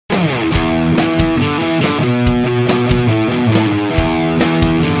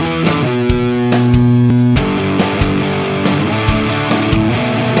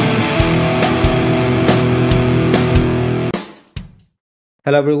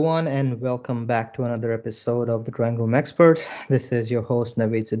Hello, everyone, and welcome back to another episode of the Drawing Room Experts. This is your host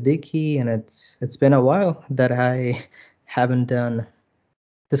Navaid Siddiqui, and it's been a while that I haven't done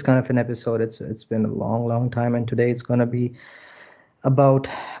this kind of an episode. It's been a long time, and today it's gonna be about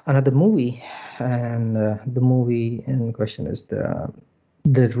another movie, and the movie in question is the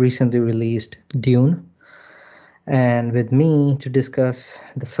recently released Dune. And with me to discuss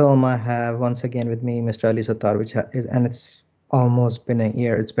the film, I have once again with me Mr. Ali Sattar, and it's almost been a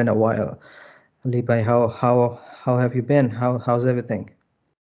year. It's been a while. Ali bhai, how have you been? How's everything?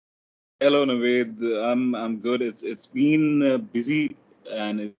 Hello, Navaid. I'm good. It's been busy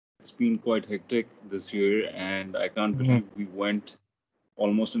and it's been quite hectic this year, and I can't believe Mhm. we went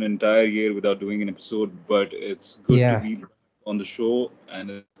almost an entire year without doing an episode. But it's good to Yeah, be on the show, and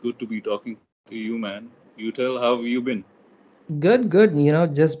it's good to be talking to you, man. You tell how you been. good.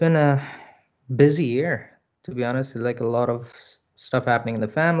 Just been a busy year, to be honest. Like a lot of stuff happening in the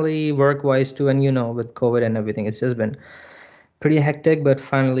family, work-wise too, and with COVID and everything, it's just been pretty hectic. But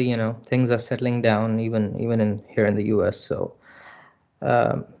finally, things are settling down, even in here in the U.S. So,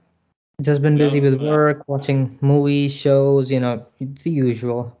 um, just been busy No, with work, watching movies, shows, the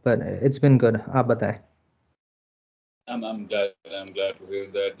usual. But it's been good. Aap bataएं. I'm glad to hear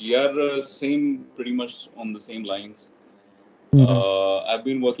that. Yeah, same, pretty much on the same lines. Mhm. I've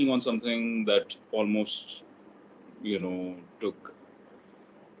been working on something that almost took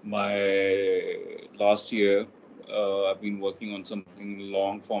my last year. I've been working on something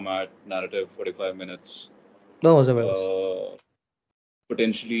long format narrative, 45 minutes, Oh, Zabardast. uh,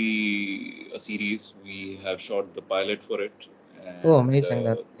 potentially a series. We have shot the pilot for it, Oh, and amazing.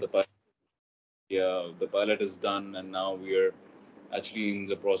 That's the pilot is done, and now we are actually in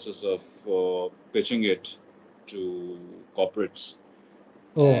the process of pitching it to corporates,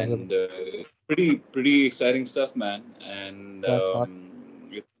 oh, and pretty exciting stuff, man. And that's awesome.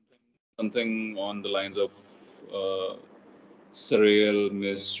 it's something on the lines of uh, surreal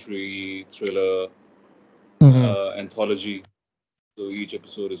mystery thriller Mm-hmm. anthology. So each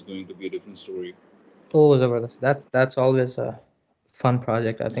episode is going to be a different story. Oh, Zabardast. That's always a fun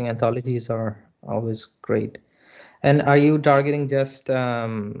project. I think anthologies are always great. And are you targeting just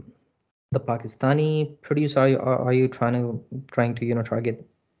the Pakistani producer? Are you trying to target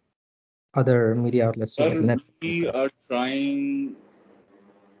other media outlets so like But Netflix and we stuff? are trying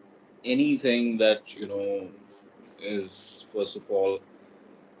anything that is first of all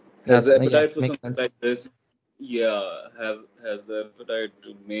has That's the yeah, appetite for makes something sense. like this. Yeah, have has the appetite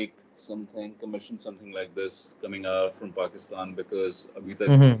to make something, commission something like this coming out from Pakistan because अभी तक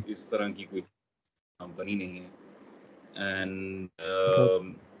Mm-hmm. इस तरह की कोई बनी नहीं है. And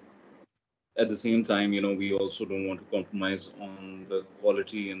Good. at the same time, we also don't want to compromise on the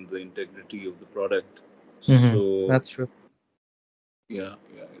quality and the integrity of the product. Mm-hmm. So That's true. yeah,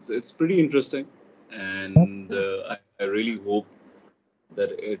 it's pretty interesting, and I really hope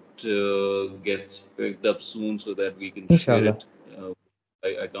that it gets picked up soon so that we can share Inshallah. it. Uh,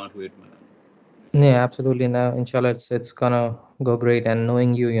 I can't wait, man. Yeah, absolutely. Now, inshallah, it's gonna go great. And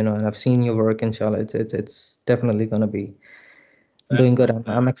knowing you, and I've seen your work, inshallah, it's definitely gonna be doing good. I'm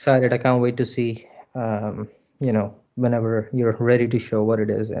Thank excited. I can't wait to see, whenever you're ready to show what it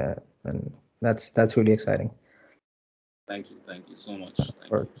is, and that's really exciting. thank you so much. Thank you.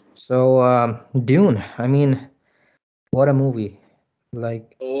 Perfect. So, Dune. I mean, what a movie!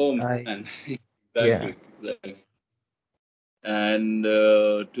 Like, Oh I man, yeah. exactly. And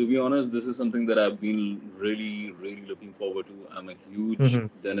to be honest, this is something that I've been really looking forward to. I'm a huge Hmm.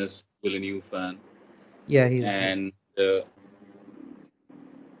 Denis Villeneuve fan, Yeah, he's and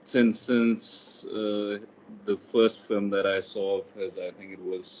since the first film that I saw of his, I think it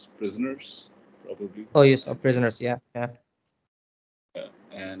was Prisoners, probably. oh yes, I of think prisoners. it's Yeah, yeah. yeah.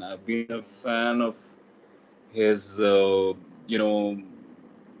 And I've been a fan of his,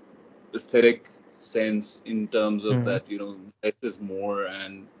 aesthetic sense in terms of Hmm. that, less is more,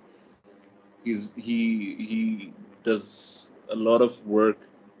 and he does a lot of work,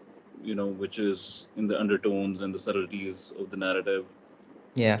 which is in the undertones and the subtleties of the narrative,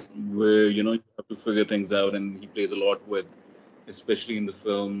 Yeah. where you have to figure things out, and he plays a lot with, especially in the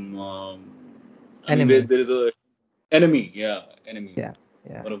film. I mean, Enemy. there is a enemy, yeah, enemy, Yeah,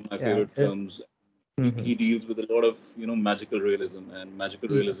 yeah, one of my yeah. favorite films. He Hmm. deals with a lot of magical realism, and magical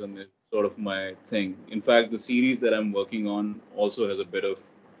realism Yes. is sort of my thing. In fact, the series that I'm working on also has a bit of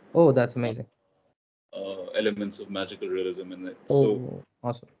Oh, that's uh, amazing. elements of magical realism in it. So Oh,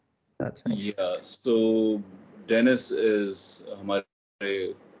 awesome. That's nice. yeah, so Dennis is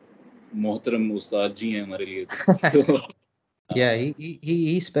हमारे मोहतरम उस्ताद जी हैं हमारे लिए तो. So Yeah,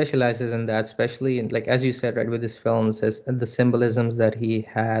 he specializes in that, especially in, like as you said, right, with his films, as and the symbolisms that he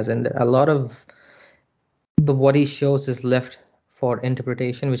has, and a lot of the what he shows is left for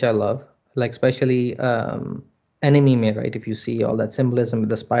interpretation, which I love. Like especially Enemy Me, right? If you see all that symbolism with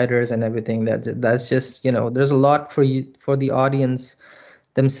the spiders and everything, that's just, there's a lot for you, for the audience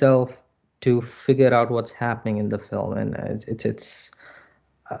themselves to figure out what's happening in the film, and it's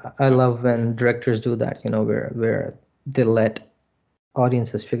I love when directors do that, where they let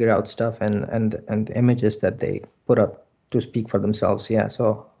audiences figure out stuff, and the images that they put up to speak for themselves. Yeah,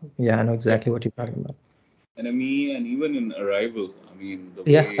 so yeah, I know Yeah, exactly what you're talking about. Enemy, and even in Arrival. I mean, the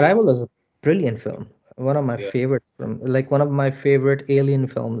Yeah, way, Arrival is a brilliant film. One of my yeah, favorite from like one of my favorite alien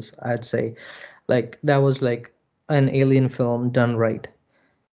films, I'd say. Like that was like an alien film done right.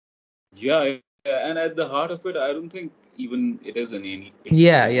 yeah, and at the heart of it, I don't think even it is an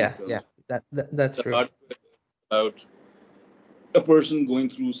Yeah, alien yeah, film. yeah. That's The true. heart of it is about a person going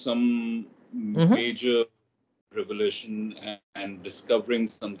through some Mm-hmm. major revelation and discovering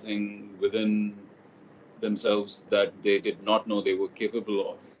something within themselves that they did not know they were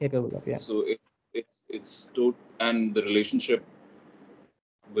capable of. Capable of, yeah. So and the relationship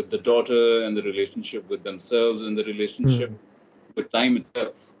with the daughter, and the relationship with themselves, and the relationship Mm. with time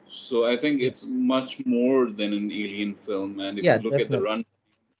itself. So I think Yeah. it's much more than an alien film. And if Yeah, you look at the definitely. run,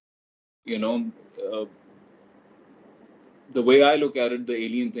 you know, uh, the way I look at it, the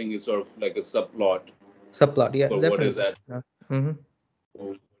alien thing is sort of like a subplot Subplot, yeah, for definitely. Yeah. Mm-hmm.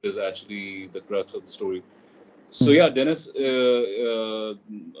 what is actually the crux of the story. So Mm. yeah, Dennis,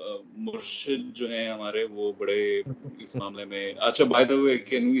 मुर्शिद जो हैं हमारे वो बड़े इस मामले में अच्छा. By the way,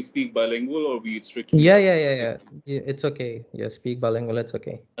 can we speak bilingual or we strictly Yeah, have yeah, to yeah, stick yeah. to? Yeah, it's okay. Yeah, speak bilingual. It's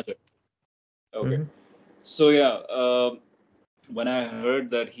okay. अच्छा, okay. Mm-hmm. So yeah, when I heard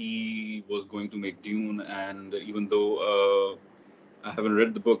that he was going to make Dune, and even though I haven't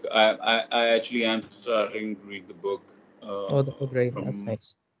read the book, I actually am starting to read the book. Oh, great. That's From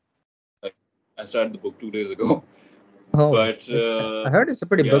nice. like, I started the book 2 days ago, Oh, but I heard it's a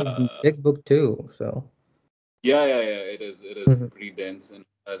pretty yeah, big book too. So. yeah. It is. It is Mhm. pretty dense and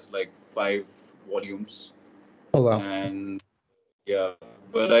has like 5 volumes. Oh wow. And yeah,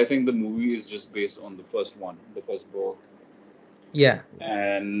 but I think the movie is just based on the first one, the first book. Yeah.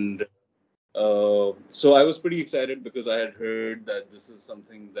 And so I was pretty excited because I had heard that this is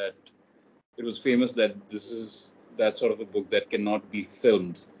something that it was famous that this is that sort of a book that cannot be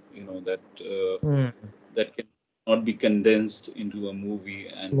filmed. Mm. That cannot be condensed into a movie.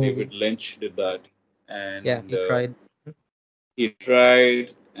 And David Movie. Lynch did that, Yeah, and he tried. he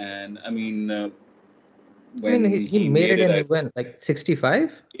tried. And I mean, I mean, when he he made made it it, in when, like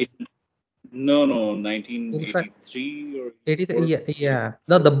 65? it no, 85? 1983 or 83? 84, Yeah, yeah.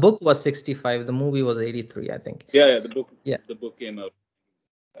 No, the book was 65. The movie was 83, I think. Yeah, Yeah. the book came out.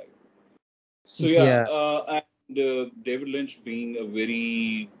 So yeah, Yeah. and David Lynch being a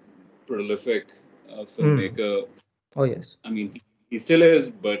very prolific Mm. filmmaker. Oh yes. I mean, he still is,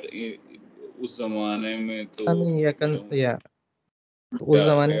 but उस ज़माने में तो, I mean, yeah, you know, yeah. उस yeah,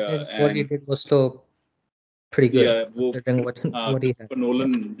 जमाने yeah, में what he and did was still pretty good yeah, वो considering what he had. Christopher Yeah.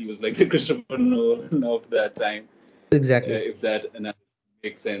 Nolan, he was like the Christopher Nolan of that time, Exactly. if that analogy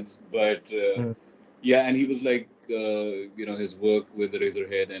makes sense. But Mm. yeah, and he was like, his work with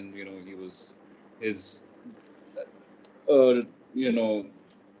Razorhead, and he was his, uh, you know,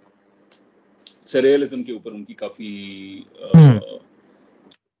 सरेलिज्म के ऊपर उनकी काफी Mm.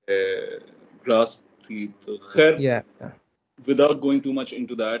 Grasp थी. तो खैर, Yeah. Yeah. without going too much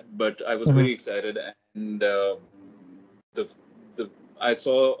into that, but I was Mhm. very excited. And the the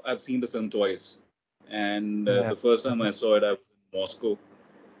I've seen the film twice. And Yeah. the first time Mhm. I saw it, I was in Moscow.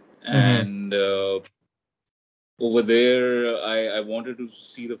 Mhm. And over there, I wanted to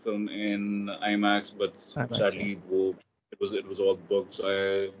see the film in IMAX, but IMAX. Yeah. sadly, it was all booked. So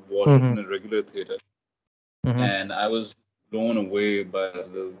I watched it Mhm. in a regular theater, Mhm. and I was blown away by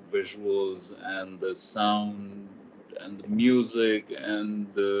the visuals and the sound and the music and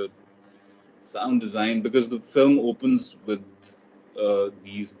the sound design, because the film opens with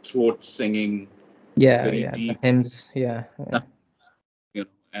these throat singing, Yeah. very Yeah. The deep hymns. Yeah. Yeah. sound,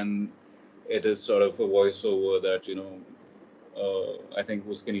 and it is sort of a voiceover that I think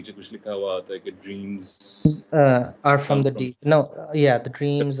उसके नीचे कुछ लिखा हुआ आता है कि dreams Are come from the from deep. No. Yeah. The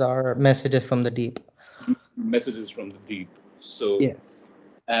dreams are messages from the deep. messages from the deep. So, Yeah.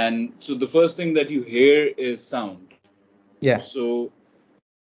 and so the first thing that you hear is sound. Yeah. So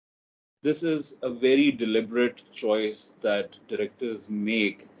this is a very deliberate choice that directors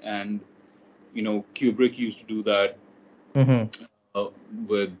make. And Kubrick used to do that Mhm. uh,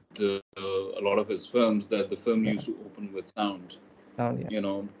 with a lot of his films that the film Yeah. used to open with sound. Sound. Yeah. You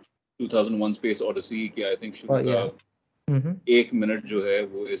know, 2001 Space Odyssey कि I think शुरू Oh का yeah. Mm-hmm. 1 minute जो है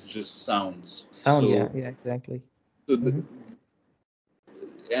वो is just sounds. Sound. So Yeah. Yeah. Exactly. so the, Mm-hmm.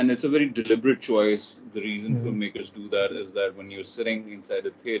 and it's a very deliberate choice. The reason Mm-hmm. filmmakers do that is that when you're sitting inside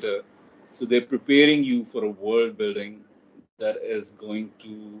a theater, so they're preparing you for a world building that is going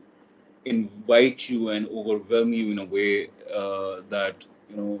to invite you and overwhelm you in a way that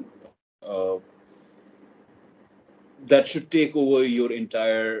that should take over your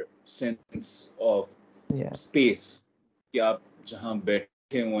entire sense of Yeah. space. कि आप जहाँ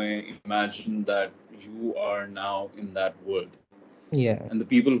बैठे हुए हैं, imagine that you are now in that world. Yeah. And the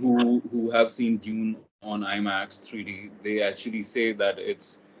people who have seen Dune on IMAX 3D, they actually say that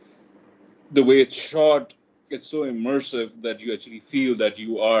it's the way it's shot, it's so immersive that you actually feel that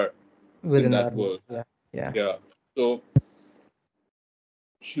you are in Within that that world. world. Yeah. Yeah. Yeah. So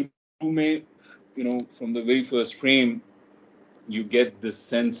शुरू में, from the very first frame, you get this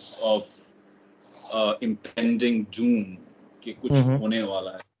sense of impending doom कि कुछ Mm-hmm. होने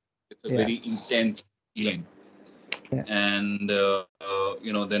वाला है. It's a Yeah. very intense feeling. Yeah. And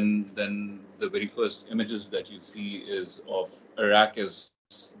then the very first images that you see is of Arrakis,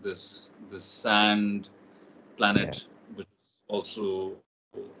 this sand planet, Yeah. which is also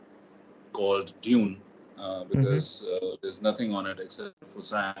called Dune, because Mm-hmm. there's nothing on it except for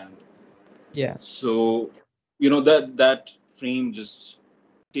sand. Yeah. So that frame just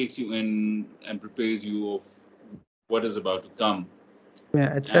takes you in and prepares you of what is about to come.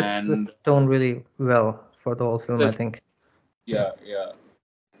 Yeah. It sets the And tone really well for the whole film, I that's think. Yeah. yeah, yeah,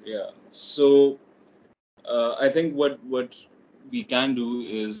 yeah. So I think what we can do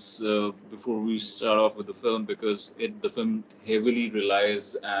is, before we start off with the film, because the film heavily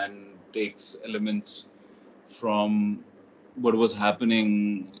relies and takes elements from what was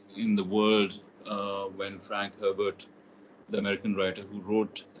happening in the world when Frank Herbert, the American writer who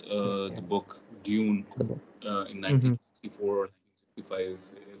wrote Yeah. the book Dune The book. in Mm-hmm. 1964 or 1965,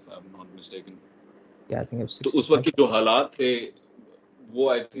 if I'm not mistaken. Yeah. I think it was तो उस वक्त 65. के जो हालात थे, वो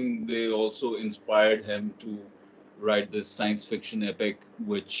I think they also inspired him to write this science fiction epic,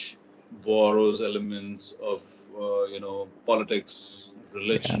 which borrows elements of politics, Yeah.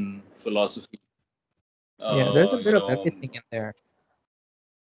 religion, philosophy. Yeah. There's a Uh, bit you of know, everything in there.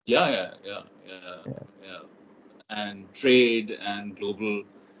 yeah, yeah, yeah, yeah, Yeah. yeah, and trade and global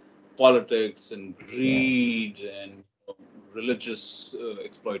politics and Yeah. greed and religious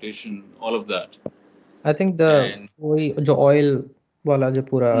exploitation, all of that. I think the And वही जो oil वाला जो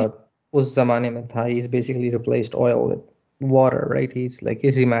पूरा mm, उस जमाने में था, he's basically replaced oil with water, right?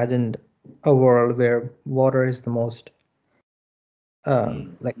 He's imagined a world where water is the most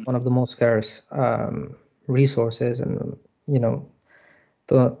mm, like mm, one of the most scarce resources, and you know,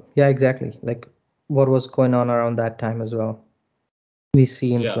 yeah, exactly, like what was going on around that time as well. We see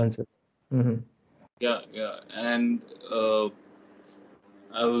yeah, influences. Hmm. yeah, yeah. And uh,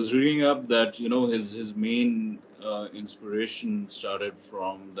 I was reading up that his main inspiration started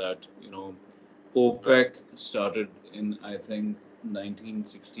from that OPEC started in I think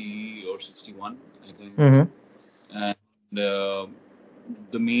 1960 or 61, I think. Hmm. And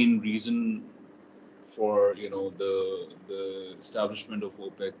the main reason for the establishment of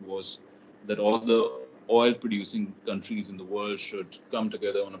OPEC was that all the oil producing countries in the world should come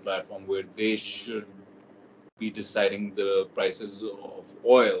together on a platform where they should be deciding the prices of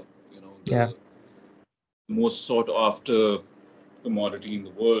oil, Yeah. the most sought after commodity in the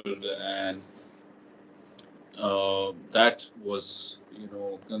world. And that was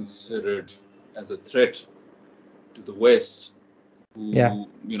considered as a threat to the West, Yeah. who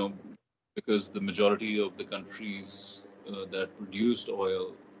because the majority of the countries that produced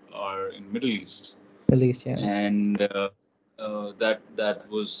oil are in Middle East, At least. Yeah. and that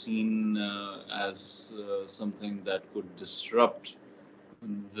was seen as something that could disrupt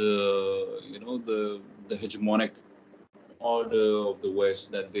the hegemonic order of the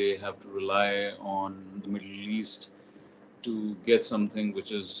West, that they have to rely on the Middle East to get something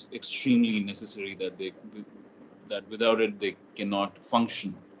which is extremely necessary, that without it they cannot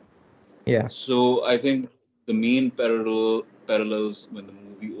function. Yeah. So I think the main parallels when the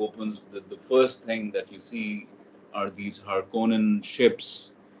movie opens, that the first thing that you see are these Harkonnen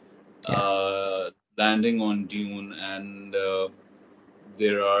ships Yeah. landing on Dune, and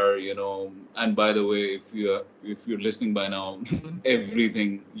there are and by the way, if you're listening by now,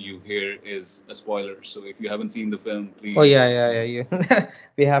 everything you hear is a spoiler. So if you haven't seen the film, Oh yeah, please, yeah, yeah. You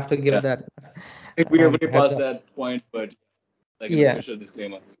we have to give yeah, that I think we are way heads past up. that point, but like an Yeah. official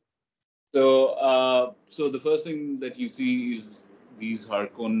disclaimer. So the first thing that you see is these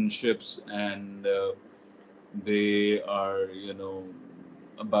Harkonnen ships, and they are,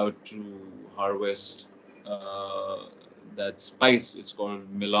 about to harvest uh, that spice. It's called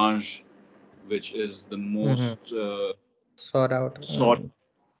melange, which is the Mm-hmm. most Sought out. sought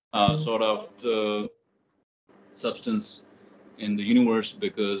Mm-hmm. sort of substance in the universe,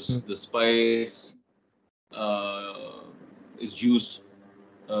 because the spice uh, is used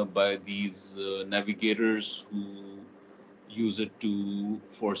by these navigators who use it to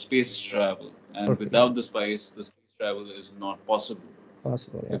for space travel. And Perfect. Yeah. without the space travel is not possible,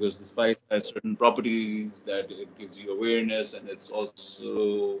 Possible. Yeah. because the spice has certain properties that it gives you awareness, and it's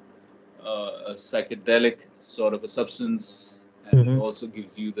also a psychedelic sort of a substance, and it Mm-hmm. also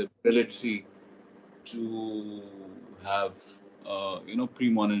gives you the ability to have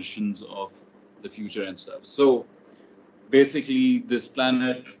premonitions of the future and stuff. So basically, this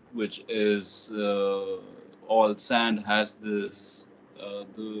planet, which is all sand, has this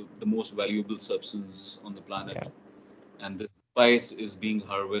the most valuable substance on the planet, Yeah. and this spice is being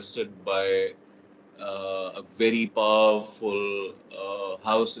harvested by a very powerful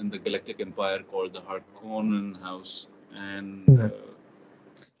house in the Galactic Empire called the Harkonnen House, and Mhm.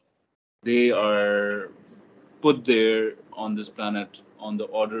 they are put there on this planet on the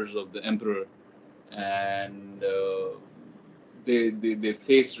orders of the Emperor, and they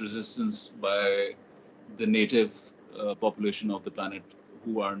face resistance by the native population of the planet,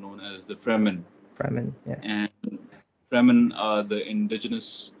 who are known as the Fremen. Fremen. Yeah. And Fremen are the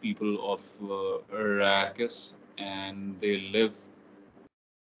indigenous people of Arrakis, and they live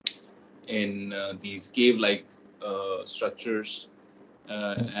in these cave-like structures.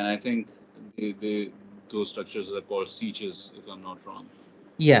 Mm. And I think those structures are called sieges, if I'm not wrong.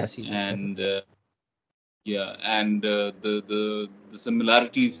 Yeah. Sieges. I think. And yeah, and the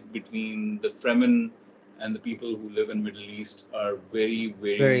similarities between the Fremen and the people who live in Middle East are very,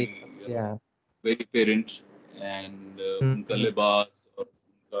 Very. very, Yeah. very apparent. And unka Mm-hmm. libas, or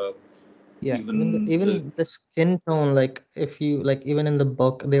unka, Yeah, even the even the skin tone, like if you like, even in the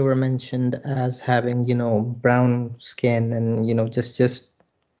book, they were mentioned as having, brown skin and, just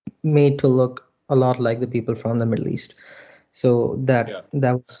made to look a lot like the people from the Middle East. So yeah,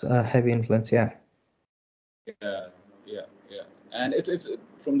 that was a heavy influence. Yeah. yeah, yeah, yeah, and it's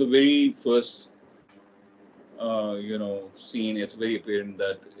from the very first scene. It's very apparent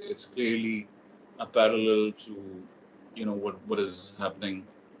that it's clearly a parallel to what is happening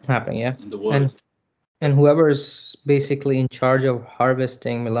Happening. Yeah. in the And world. whoever's basically in charge of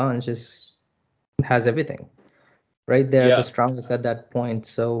harvesting melange is has everything, right? They're the Yeah, strongest at that point.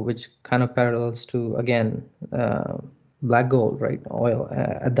 So which kind of parallels to, again, black gold, right? Oil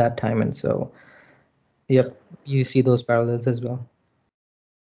at that time. And so, yeah, yep, you see those parallels as well.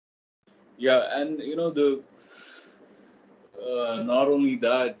 yeah, and not only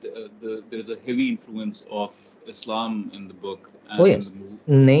that, there's a heavy influence of Islam in the book Oh and in the yes,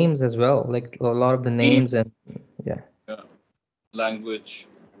 names as well, like a lot of the movie. names. And yeah. Language,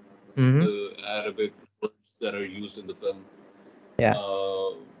 Mm-hmm. the Arabic words that are used in the film. Yeah.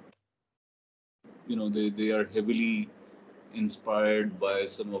 Uh, they are heavily inspired by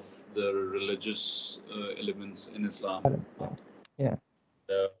some of the religious elements in Islam. Yeah. Yeah.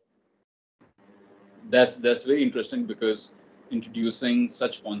 Uh, that's very interesting, because introducing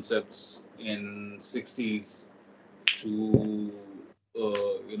such concepts in 60s to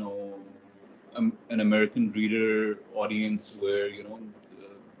an American reader audience, where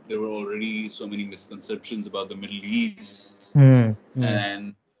there were already so many misconceptions about the Middle East, Mm-hmm.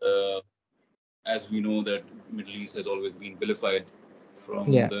 and uh, as we know that Middle East has always been vilified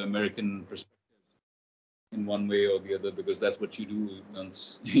from Yeah. the American perspective in one way or the other, because that's what you do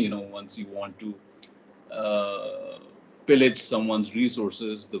once once you want to uh, pillage someone's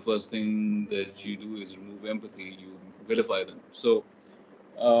resources. The first thing that you do is remove empathy. You vilify them. So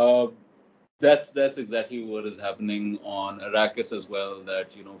uh, that's exactly what is happening on Arrakis as well.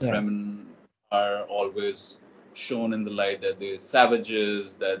 That Yeah. Fremen are always shown in the light that they're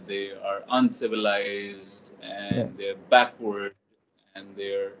savages, that they are uncivilized, Yeah. and they're backward, and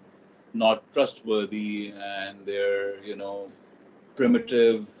they're not trustworthy, and they're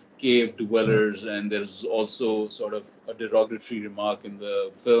primitive cave Mm. dwellers. And there's also sort of a derogatory remark in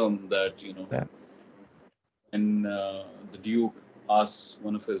the film that Yeah. when the Duke asks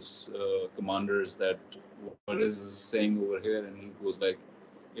one of his commanders that what is saying over here, and he goes like,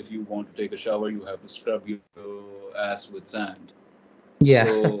 if you want to take a shower, you have to scrub your ass with sand. Yeah.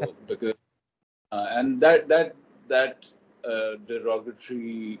 So because and that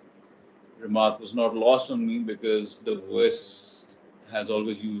derogatory remark was not lost on me, because the West has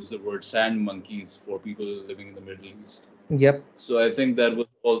always used the word sand monkeys for people living in the Middle East. Yep. So I think that was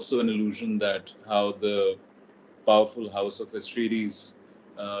also an illusion that how the powerful house of Atreides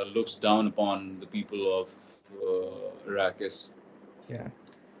looks down upon the people of Arrakis. Yeah.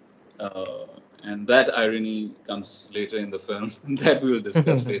 Uh, and that irony comes later in the film that we will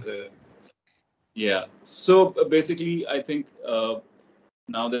discuss later. Yeah. So basically, I think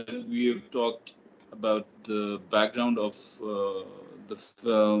now that we have talked about the background of the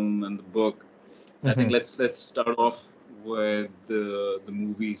film and the book, I think Hmm. let's start off with the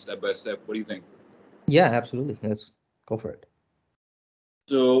movie step by step. What do you think? Yeah, absolutely. Let's go for it.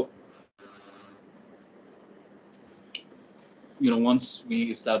 So, once we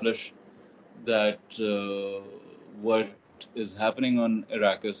establish that what is happening on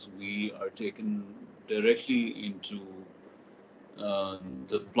Arrakis, we are taken directly into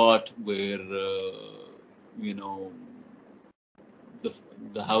the plot where you know the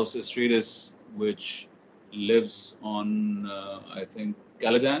the house Atreides, which lives on I think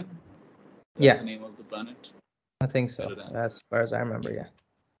Caladan. That's Yeah, the name of the planet. I think so. Caladan. As far as I remember, yeah.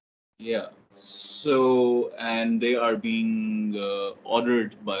 Yeah. So, and they are being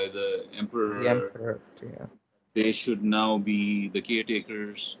ordered by the The emperor. Emperor, yeah. They should now be the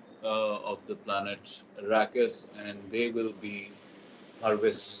caretakers of the planet Arrakis, and they will be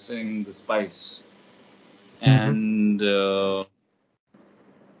harvesting the spice. Hmm. And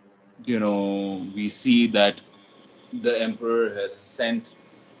we see that the emperor has sent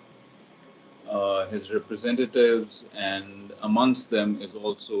his representatives, and amongst them is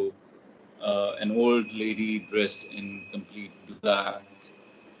also an old lady dressed in complete black.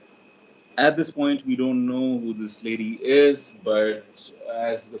 At this point, we don't know who this lady is, but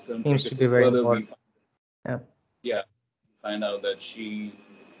as the film Seems to progresses be very further, important. Yeah. yeah, find out that she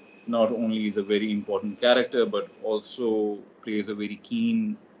not only is a very important character, but also plays a very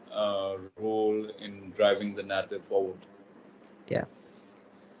keen role in driving the narrative forward. Yeah.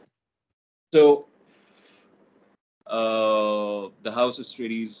 So, the House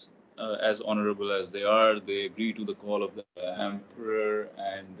Atreides, as honorable as they are, they agree to the call of the Emperor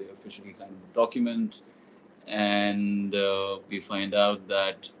and they officially sign the document. And we find out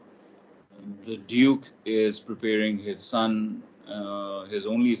that the Duke is preparing his son, his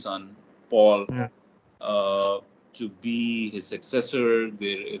only son, Paul, Mm. uh, to be his successor.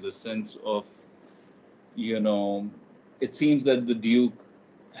 There is a sense of, you know, it seems that the Duke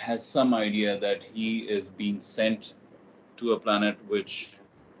has some idea that he is being sent to a planet which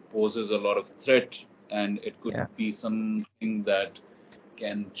poses a lot of threat, and it could Yeah. be something that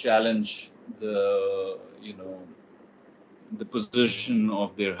can challenge the, the position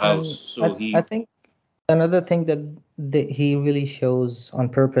of their house. And So I he, think another thing that he really shows on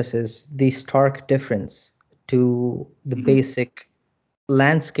purpose is the stark difference to the Mhm. basic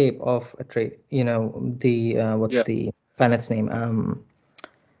landscape of a trade. The what's Yeah, the planet's name?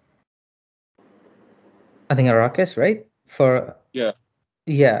 I think Arrakis, right? For yeah,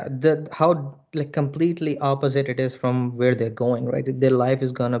 yeah, the how like completely opposite it is from where they're going, right? Their life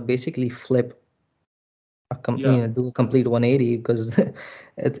is gonna basically flip yeah, do a complete 180 because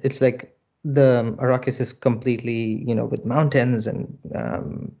it's like the Arrakis is completely, with mountains and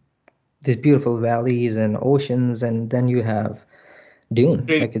these beautiful valleys and oceans, and then you have Dune,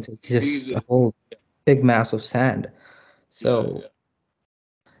 Atreides like it's Atreides just a is, whole big mass of sand. yeah, So yeah,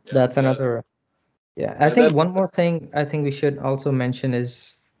 yeah, that's yeah, another. Yeah, I yeah. think one more thing I think we should also mention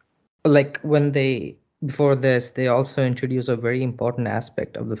is, like, when they before this they also introduce a very important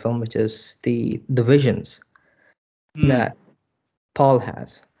aspect of the film, which is the visions Hmm. that Paul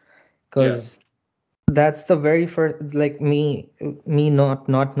has, Yeah, because that's the very first, like, me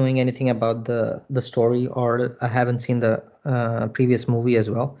not knowing anything about the story, or I haven't seen the previous movie as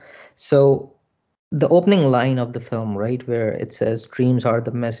well. So the opening line of the film, right, where it says dreams are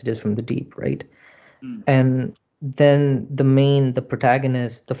the messages from the deep, right? hmm. And then the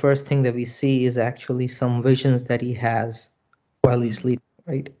protagonist, the first thing that we see is actually some visions that he has while he's Hmm. sleeping,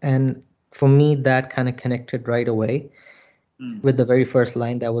 right? And for me, that kind of connected right away Hmm. with the very first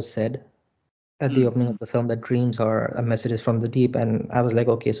line that was said at the Hmm. opening of the film, that dreams are a messages from the deep. And I was like,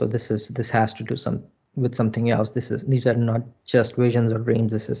 okay, so this has to do some with something else. These are not just visions or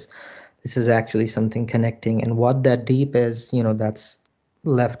dreams. This is actually something connecting, and what that deep is, that's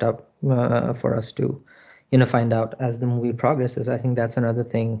left up for us to find out as the movie progresses. I think that's another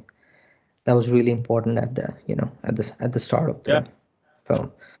thing that was really important at the start of Yeah, the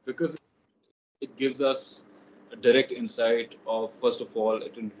film. because it gives us a direct insight of, first of all,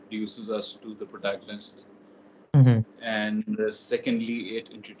 it introduces us to the protagonist, Hmm. and secondly, it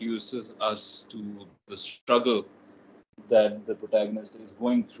introduces us to the struggle that the protagonist is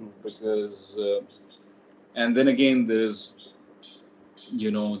going through, because And then again, there's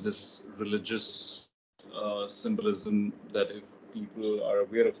this religious symbolism that if people are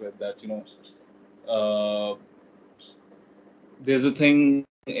aware of it, that uh, there's a thing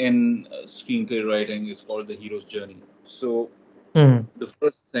in screenplay writing is called the hero's journey. So Mm-hmm. the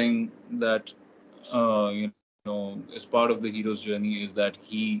first thing that is part of the hero's journey is that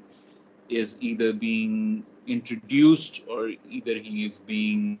he is either being introduced, or either he is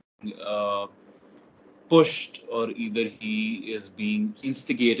being pushed, or either he is being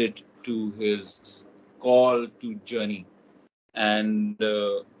instigated to his call to journey. And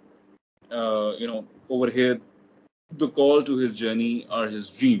over here, the call to his journey are his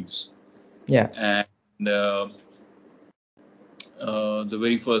dreams. Yeah. And the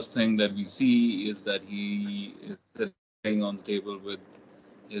very first thing that we see is that he is sitting on the table with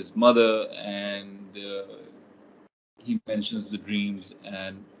his mother, and he mentions the dreams.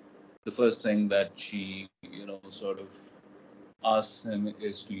 And the first thing that she sort of asks him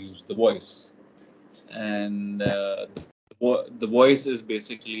is to use the voice. And the voice is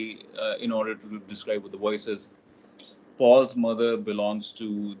basically, in order to describe what the voice is, Paul's mother belongs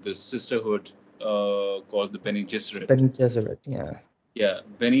to this sisterhood called the Bene Gesserit. Ben Gesserit. Yeah. Yeah,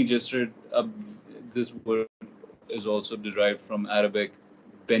 Bene Gesserit. This word is also derived from Arabic.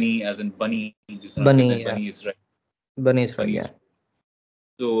 Beni, as in bunny, जिस तरह कहते हैं Bunny. Bani Yeah. Israel. Bunny is right. Bani Yeah. Israel.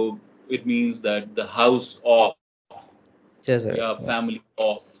 So it means that the house of, yeah, Gesserit. Yeah. family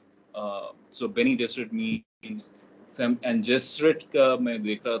of. So Beni Gesserit means and Gesserit का मैं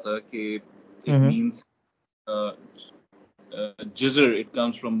देख रहा था कि it Mm-hmm. means uh, jizr. It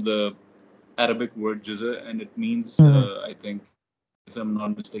comes from the Arabic word jizr, and it means, Mm-hmm. I think, if I'm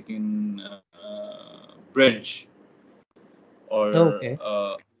not mistaken, bridge, or Okay.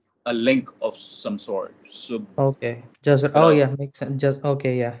 a link of some sort. So, Okay. Gesserit. Oh uh, yeah, makes sense. Just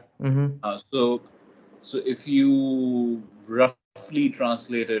okay. Yeah. Mm-hmm. so if you roughly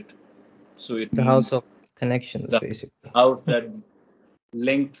translate it, so it The means house of the connections, basically. house that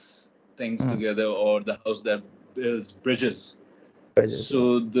links things Mm. together, or the house that builds bridges. Bridges. Yeah.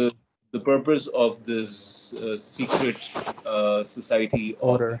 So the purpose of this secret society of,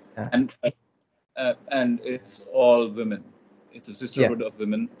 Order. Yeah. and it's all women. It's a Yeah. sisterhood of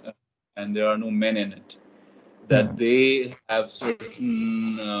women, and there are no men in it. That Mm. they have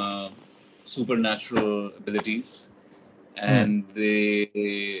certain supernatural abilities, Mm. and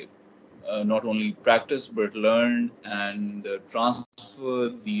they not only practice but learn and transfer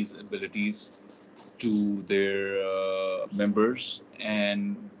these abilities to their members.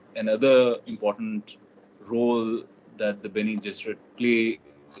 And another important role that the Bene Gesserit play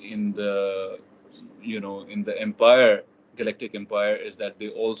in the in the empire, galactic empire, is that they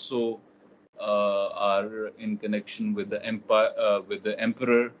also are in connection with the empire, with the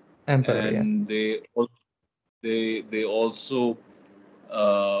emperor. Emperor. Yeah. And they also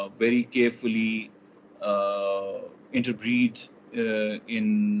very carefully uh, interbreed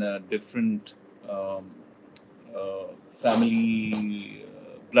in different um, family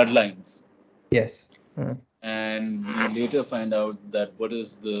bloodlines. Yes. Mm. And we later find out that what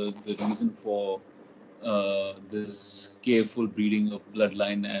is the reason for this careful breeding of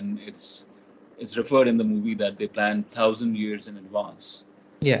bloodline, and it's referred in the movie that they planned 1,000 years in advance.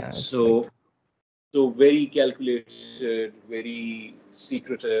 Yeah. It's like. So very calculated, very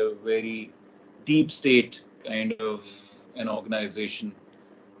secretive, very deep state kind of an organization,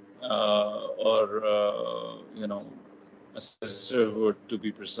 or a sisterhood, to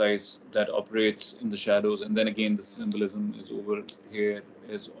be precise, that operates in the shadows. And then again, the symbolism is over here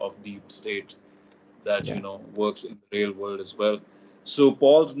is of deep state that Yeah. works in the real world as well. So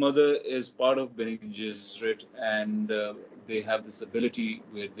Paul's mother is part of Bene Gesserit, and they have this ability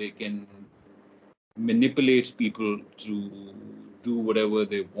where they can manipulate people to do whatever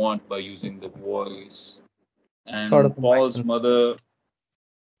they want by using the voice. Sort And of a mind Paul's control. mother,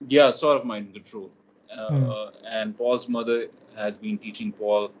 yeah, sort of mind control. Mm. And Paul's mother has been teaching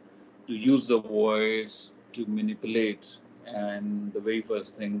Paul to use the voice to manipulate. And the very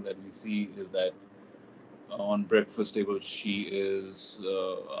first thing that we see is that on breakfast table, she is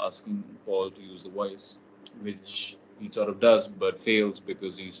asking Paul to use the voice, which he sort of does, but fails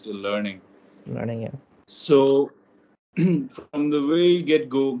because he's still learning. Learning. Yeah. So from the very get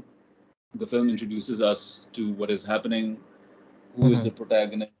go, the film introduces us to what is happening, who is Mm-hmm. the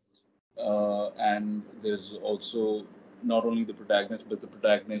protagonist, and there's also not only the protagonist, but the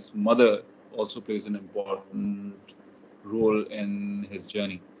protagonist's mother also plays an important role in his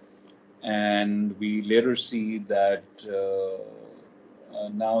journey. And we later see that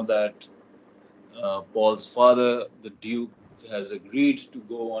now that Paul's father, the Duke, has agreed to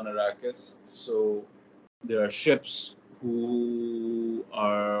go on Arrakis, so There are ships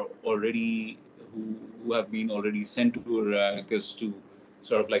are already who have been already sent to Arrakis to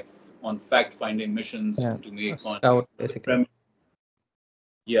sort of like on fact finding missions Yeah, and to a make contact scout with the basically. Prem.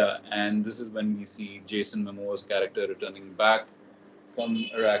 Yeah, and this is when we see Jason Momoa's character returning back from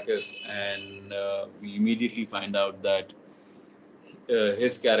Arrakis, and we immediately find out that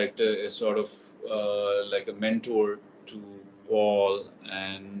his character is sort of like a mentor to Paul,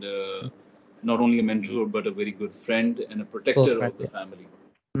 and not only a mentor but a very good friend and a Close protector friend. of the Yeah. family.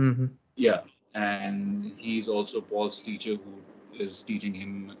 Mm-hmm. Yeah, and he's also Paul's teacher who is teaching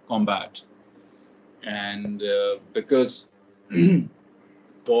him combat, and because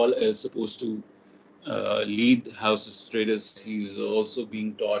Paul is supposed to lead House Atreides, he's also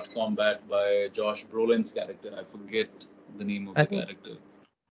being taught combat by Josh Brolin's character. I forget the name of I the think character.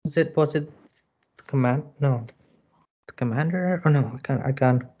 was it the command? No, the commander. Oh no, I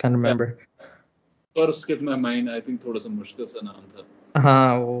can't Yeah, remember. sort of skipped my mind. I think थोड़ा सा मुश्किल सा नाम था.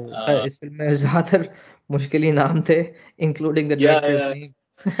 हाँ वो Uh, इस film में ज्यादातर मुश्किल ही नाम थे including the yeah, directors yeah, name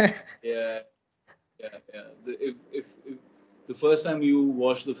yeah, yeah. If the first time you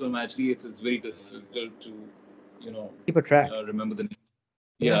watch the film, actually, it's very difficult to, you know, keep a track. remember the name.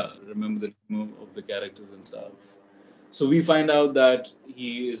 Yeah. Yeah, remember the name of the characters and stuff. So we find out that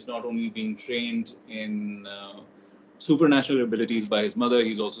he is not only being trained in supernatural abilities by his mother,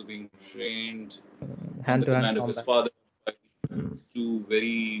 he's also being trained in the Hand to hand command of his combat. father by Mm. two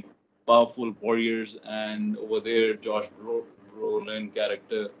very powerful warriors. And over there, Brolin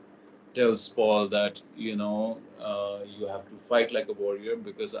character tells Paul that you have to fight like a warrior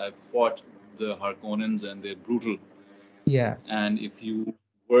because I've fought the Harkonnens and they're brutal. Yeah, And if you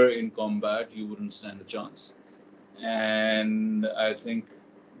were in combat, you wouldn't stand a chance. And I think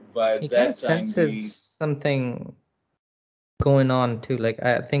by he kind of that time senses something going on too. Like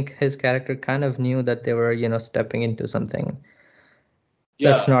I think his character kind of knew that they were, stepping into something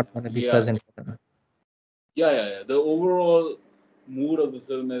that's yeah, not going to be yeah, pleasant for them. yeah. The overall mood of the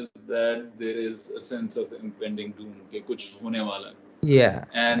film is that there is a sense of impending doom, कि कुछ होने वाला है. Yeah.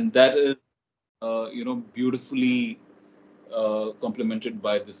 And that is, beautifully complemented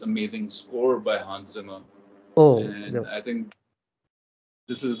by this amazing score by Hans Zimmer. Oh, And I think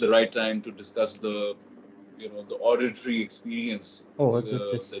this is the right time to discuss the auditory experience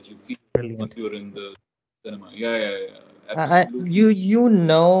it's that you just feel when brilliant. you're in the cinema. Yeah, You absolutely.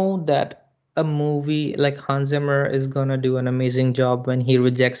 know that a movie like Hans Zimmer is gonna do an amazing job when he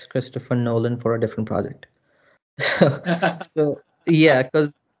rejects Christopher Nolan for a different project. So, so yeah,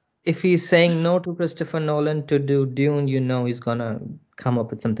 because if he's saying no to Christopher Nolan to do Dune, he's gonna come up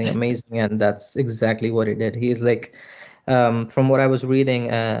with something amazing, and that's exactly what he did. He's like, from what I was reading,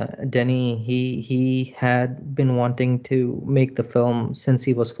 Denny, he had been wanting to make the film since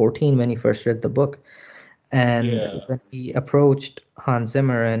he was 14 when he first read the book, and Yeah, when he approached Hans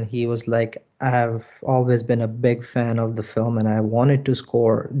Zimmer, and he was like, I've always been a big fan of the film, and I wanted to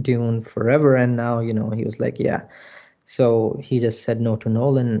score Dune forever, and now he was like, yeah. So he just said no to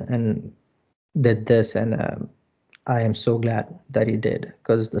Nolan and did this, and I am so glad that he did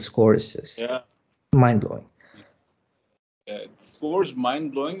because the score is just yeah, mind blowing. yeah. The score's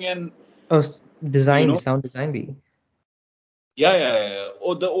mind blowing, and Oh, you design, know, sound design be. yeah.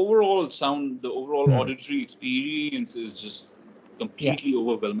 Oh, the overall sound, the overall Hmm. auditory experience is just Yeah, completely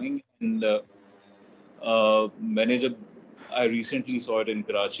overwhelming. And मैंने जब I recently saw it in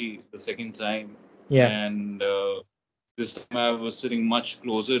Karachi the second time, yeah. and this time I was sitting much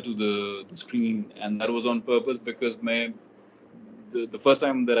closer to the screen, and that was on purpose because the first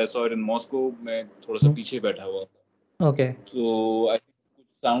time that I saw it in Moscow, मैं थोड़ा सा Hmm. पीछे बैठा हुआ था. Okay. तो I think कुछ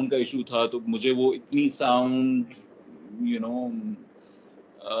sound का इशू था, तो मुझे वो इतनी sound you know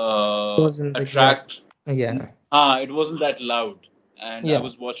Wasn't exact. attract. Yeah, It wasn't that loud. And I yeah.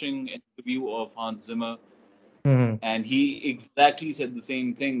 was watching an interview of Hans Zimmer, Hmm. and he exactly said the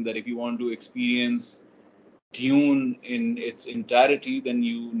same thing, that if you want to experience Dune in its entirety, then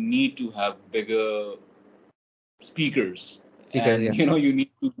you need to have bigger speakers, Speakers, yeah. and you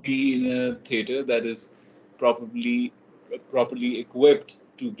need to be in a theater that is properly properly equipped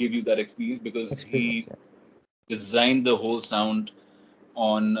to give you that experience, because Experience, he yeah. designed the whole sound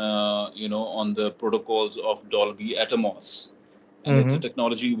on the protocols of Dolby Atmos, and it's a Mm-hmm.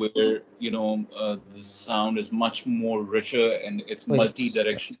 technology where the sound is much more richer and it's Oh, yes, yes.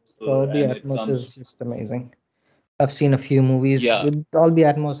 multi-directional, Dolby and it Atmos comes. is just amazing. I've seen a few movies Yeah, with Dolby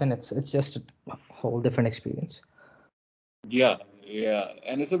Atmos, and it's just a whole different experience. yeah,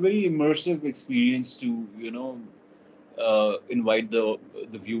 and it's a very immersive experience to invite the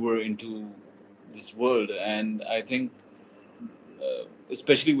viewer into this world. And I think,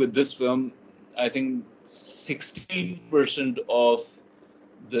 especially with this film, I think 60% of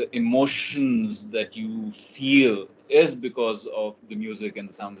the emotions that you feel is because of the music and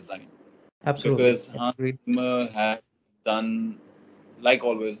the sound design. Absolutely. Because I Hans agree. Zimmer had done, like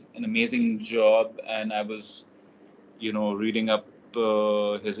always, an amazing job. And I was, reading up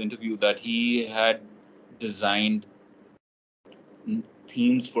his interview that he had designed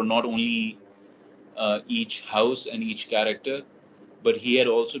themes for not only each house and each character, but he had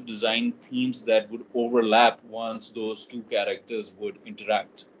also designed themes that would overlap once those two characters would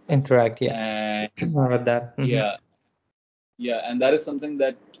interact. Interact, yeah. And With that. yeah, yeah, and that is something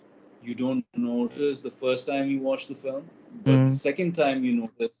that you don't notice the first time you watch the film, but the Mm, second time you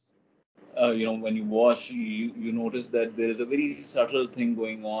notice, when you watch, you notice that there is a very subtle thing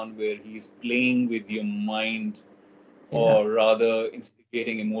going on where he's playing with your mind, yeah. or rather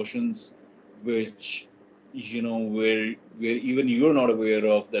instigating emotions, which where even you're not aware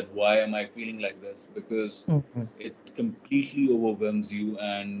of that. Why am I feeling like this? Because Mm-hmm. it completely overwhelms you,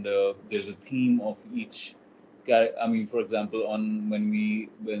 and there's a theme of each. I mean, for example, on when we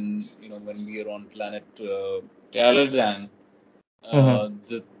are on planet Taladan, Mm-hmm.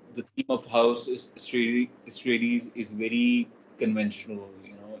 the theme of house is Israelis is very conventional.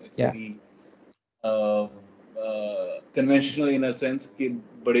 It's Yeah. very conventional in a sense कि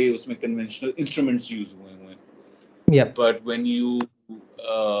बड़े उसमें conventional instruments use हुए हुए हैं. Yep. But when you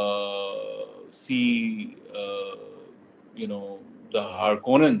see the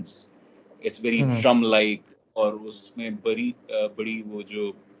Harkonnens, it's very Mm-hmm. drum like, और उसमें बड़ी वो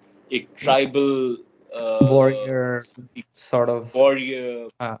जो एक tribal Warrior sort of. warrior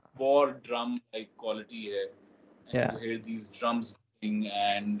Uh, war drum like quality है, and you yeah. hear these drums going,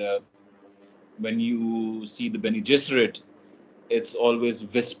 and when you see the Bene Gesserit, it's always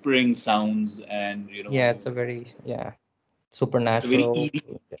whispering sounds, and Yeah, it's a very, yeah, it's a very supernatural. eerie,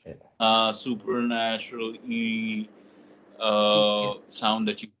 supernatural, eerie Yeah. sound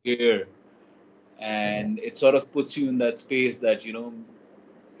that you hear, Yeah. and it sort of puts you in that space that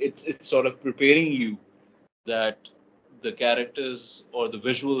it's sort of preparing you that the characters or the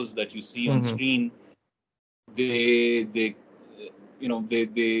visuals that you see on Mm-hmm. screen, they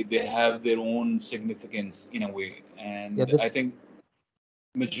have their own significance in a way. Yeah, And I this think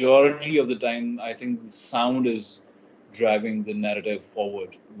majority of the time, I think the sound is driving the narrative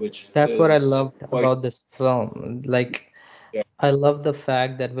forward, which that's what I is loved quite, about this film. Like, yeah, I love the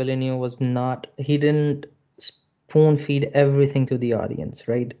fact that Villeneuve was not, he didn't spoon feed everything to the audience,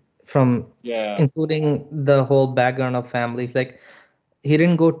 right? From yeah, including the whole background of families. Like, he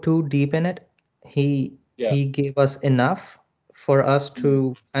didn't go too deep in it. yeah, He gave us enough for us mm,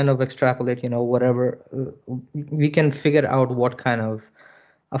 to kind of extrapolate, whatever we can figure out what kind of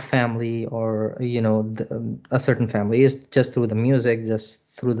a family, or a certain family is, just through the music, just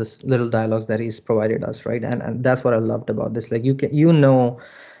through this little dialogues that he's provided us, right? And that's what I loved about this. Like, you get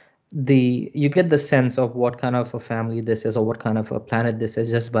the sense of what kind of a family this is, or what kind of a planet this is,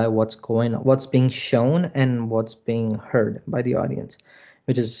 just by what's being shown and what's being heard by the audience,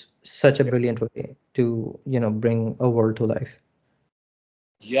 which is such a yeah, brilliant way to bring a world to life.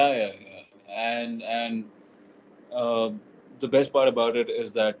 yeah, yeah, yeah. And uh, the best part about it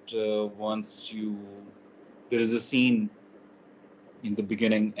is that once there is a scene in the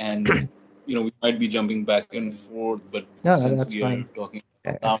beginning, and we might be jumping back and forth, but No, no, since that's we are fine. talking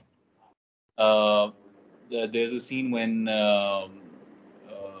Yeah. about sound, there's a scene when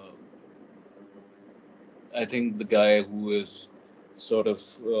I think the guy who is sort of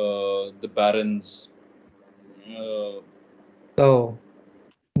the Baron's Oh,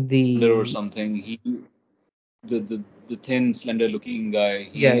 commander or the something. The thin, slender-looking guy.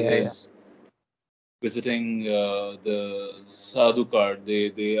 yeah, He yeah, yeah. is visiting the Sadhu card.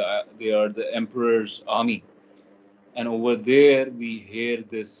 They are the Emperor's army, and over there we hear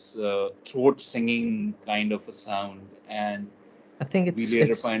this throat singing kind of a sound, and I think we it's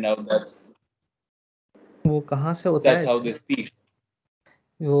later it's find out वो कहाँ से होता that's है? how they speak.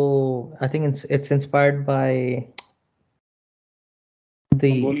 वो I think it's inspired by the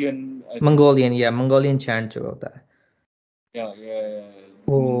Mongolian, I think. Mongolian, yeah, Mongolian chant जो होता है Yeah, yeah, yeah.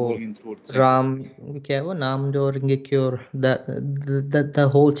 वो Mongolian throat singing. राम, क्या है वो नाम जो Ringekure, the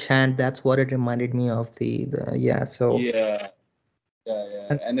whole chant, that's what it reminded me of, the yeah. So Yeah, yeah, yeah.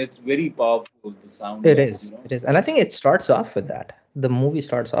 and And it's very powerful, the sound it of, is, it is, and I think it starts off with that. The movie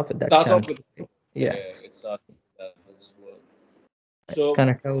starts off with that starts off chant. with, yeah, Yeah, yeah, it starts with that as well. it So kind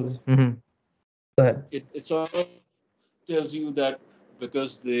of tells. Go ahead. it sort of tells you that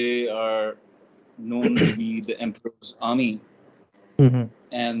because they are known to be the emperor's army, hmm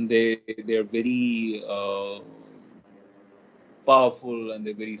and they're very powerful and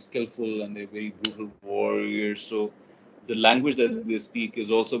they're very skillful and they're very brutal warriors. So the language that they speak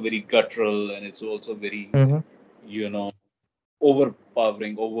is also very guttural and it's also very, Mm-hmm. you know,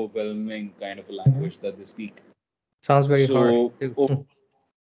 overpowering, overwhelming kind of a Mm-hmm. language that they speak. Sounds very harsh So too.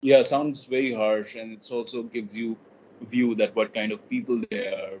 yeah, sounds very harsh, and it also gives you view that what kind of people they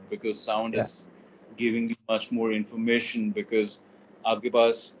are because sound Yeah, is giving you much more information because आपके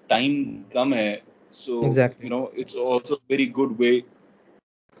पास time कम है, so exactly. it's also a very good way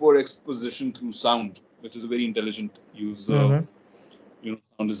for exposition through sound, which is a very intelligent use of Mm-hmm.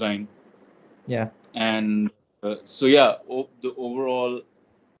 sound design. Yeah. And so yeah, the overall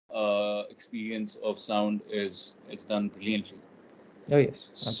experience of sound is done brilliantly. Oh yes,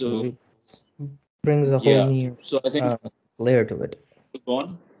 So absolutely. Brings a whole yeah, new so I think uh, layer to it. go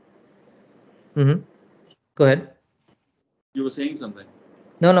on. Mm-hmm. Go ahead. You were saying something.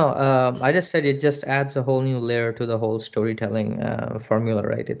 No, no. I just said it just adds a whole new layer to the whole storytelling formula,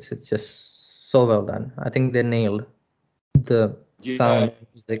 right? It's just so well done. I think they nailed the Yeah, sound,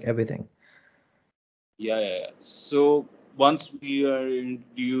 music, everything. yeah. So once we are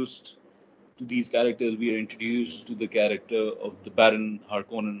introduced to these characters, we are introduced to the character of the Baron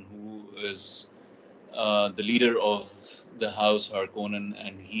Harkonnen, who is the leader of the House Harkonnen,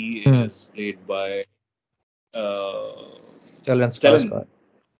 and he Hmm. is played by uh, Stellan Stellan. Skarsgård.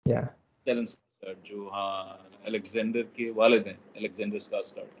 Yeah, Stellan Skarsgård जो हाँ Alexander के वालिद हैं Alexander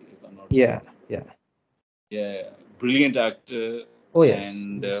Skarsgård के if I'm not yeah, mistaken. yeah. Yeah, brilliant actor, Oh yes,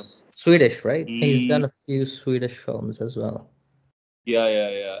 and he's Swedish, right? He's done he a few Swedish films as well. yeah,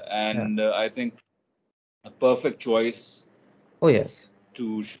 Yeah. and I think a perfect choice Oh yes.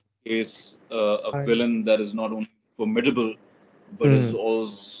 to showcase a I. villain that is not only formidable but is Hmm.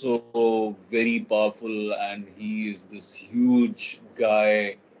 also very powerful, and he is this huge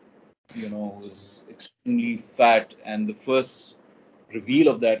guy, who's extremely fat, and the first reveal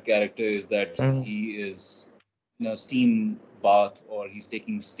of that character is that Hmm. he is in a steam bath or he's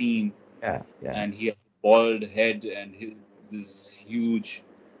taking steam Yeah, yeah, and he has a bald head and this huge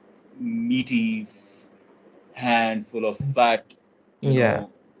meaty hand full of fat, you yeah, know,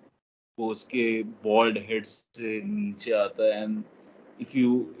 वो उसके bald head से नीचे आता है. And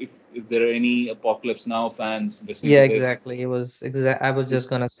if there are any Apocalypse Now fans listening yeah. to this, Exactly. It was exact. I was just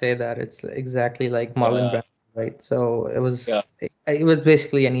gonna say that it's exactly like Marlon uh, Brando, right? So it yeah, was. It was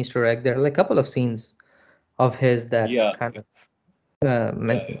basically an Easter egg. There are like a couple of scenes of his that yeah, kind of yeah.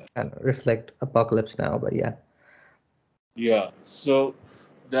 kind of reflect Apocalypse Now. But yeah. Yeah, so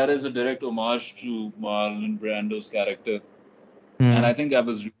that is a direct homage to Marlon Brando's character, and I Mm. think I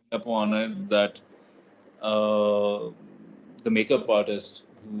was reading up on it that uh, the makeup artist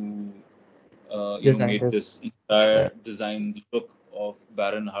who Designed made this. this entire Yeah. design look of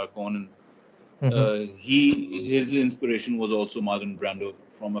Baron Harkonnen. Mm-hmm. His inspiration was also Marlon Brando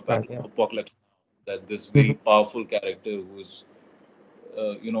from Right. Yeah. Apocalypse Now, that this Mm-hmm. very powerful character who is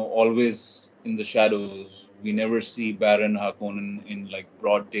always in the shadows. We never see Baron Harkonnen in like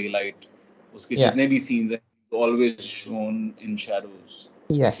broad daylight. उसके Yeah. जितने भी scenes हैं, he's always shown in shadows.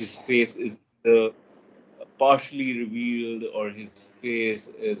 His Yes. face is either partially revealed or his face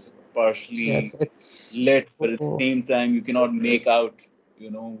is Yeah. partially It's. lit, but at Oh, the same time you cannot make out,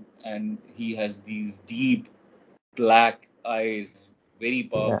 and he has these deep black eyes, very yeah.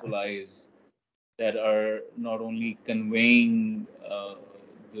 powerful eyes that are not only conveying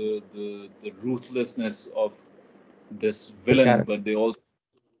the ruthlessness of this The villain, character. but they also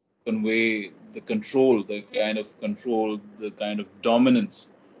convey the control, the kind of control, the kind of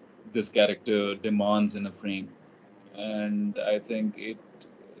dominance this character demands in a frame. And I think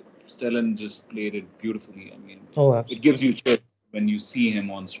Stellan just played it beautifully. I mean, Oh, it gives absolutely. you chills when you see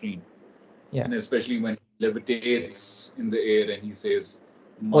him on screen, Yeah. and especially when he levitates in the air and he says,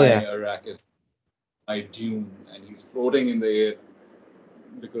 Oh "My yeah. Arrakis, my Dune," and he's floating in the air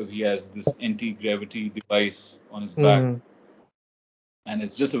because he has this anti-gravity device on his back, Mm. and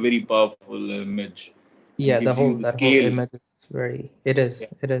it's just a very powerful image and Yeah. gives The you whole the that whole scale. image is very. It is. Yeah,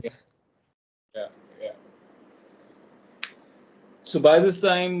 It yeah, is. yeah, yeah. So by this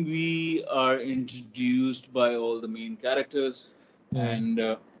time, we are introduced by all the main characters, Mm.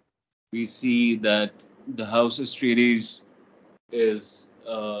 and we see that the House Atreides is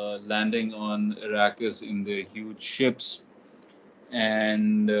landing on Arrakis in their huge ships.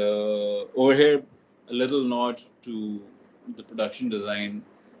 And over here, a little nod to the production design.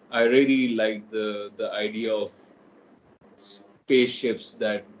 I really like the idea of spaceships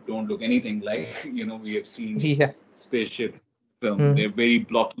that don't look anything like we have seen Yeah. spaceships film. Mm. They're very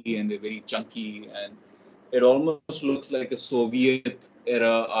blocky and they're very chunky, and it almost looks like a Soviet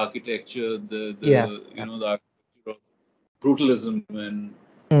era architecture. The Yeah. you know Yeah. the architecture of brutalism, and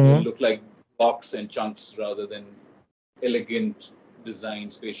they Mm-hmm. look like blocks and chunks rather than elegant design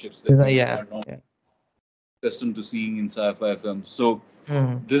spaceships that we Yeah, are not yeah. accustomed to seeing in sci-fi films. So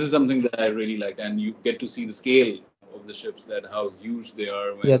Mm. this is something that I really like, and you get to see the scale of the ships, that how huge they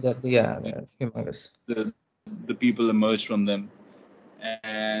are Yeah, that yeah, when they're humongous. the people emerge from them.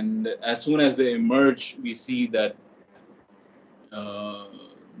 And as soon as they emerge, we see that uh,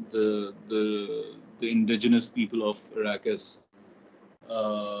 the the the indigenous people of Arrakis,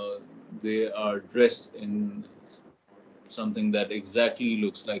 uh, they are dressed in something that exactly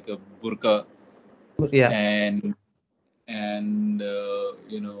looks like a burqa, Yeah, and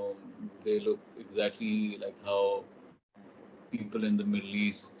they look exactly like how people in the Middle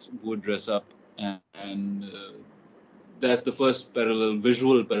East would dress up, and that's the first parallel,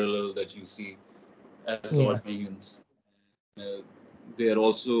 visual parallel that you see as yeah, audience. Uh, they are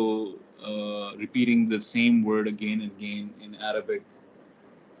also repeating the same word again and again in Arabic.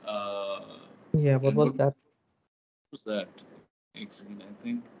 Uh, yeah. What and was what that? was that? Excellent, I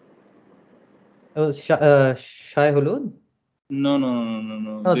think. It was Shai Hulud. No, no, no, no, no,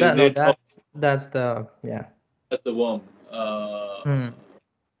 no. No, that no, They talk. that's the yeah. That's the worm. Uh, Hmm.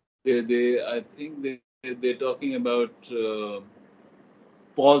 I think they're talking about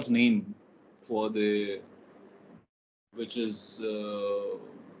Paul's name for the, which is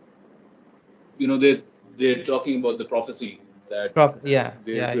they're talking about the prophecy that Yeah,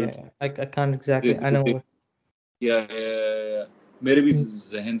 there yeah, will yeah, yeah. I can't they, exactly. I they, know they, what. yeah, मेरे भी Hmm.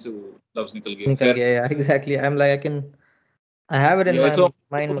 जहन से वो लफ्ज निकल गया निकल खैर. गया. Yeah, exactly. I'm like I can. I have it in Yeah, my it's all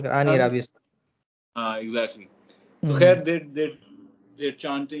mind. मगर आ नहीं रहा अभी. exactly. So Hmm. khair, they're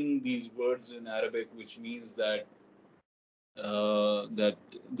chanting these words in Arabic, which means that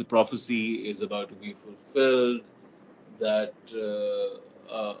the prophecy is about to be fulfilled, that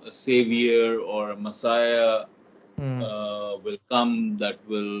a savior or a messiah Hmm. will come that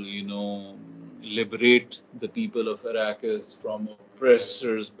will, liberate the people of Arrakis from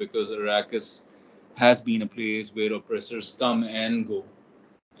oppressors, because Arrakis has been a place where oppressors come and go.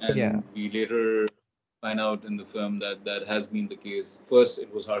 Yeah, And we later find out in the film that that has been the case. First,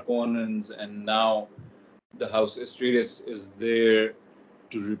 it was Harkonnens, and now the House Atreides is there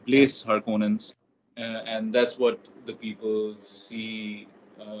to yeah, replace Harkonnens, and that's what the people see.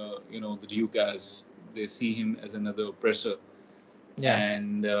 The Duke as, they see him as another oppressor, yeah.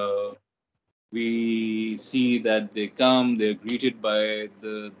 and we see that they come. They're greeted by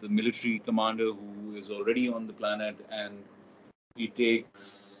the military commander who is already on the planet, and he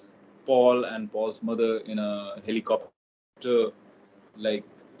takes Paul and Paul's mother in a helicopter, like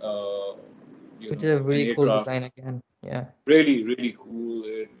Which is an a really aircraft. cool design again. Yeah, Really, really cool.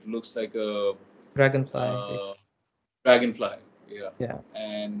 It looks like a dragonfly. uh, dragonfly. Yeah, Yeah.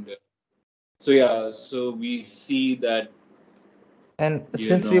 and so we see that And you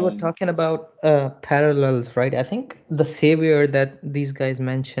since we were know, talking about parallels, right? I think the savior that these guys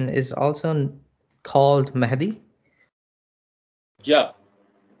mention is also called Mahdi. yeah.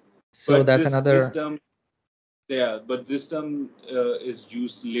 So But that's this another. term, yeah, but this term is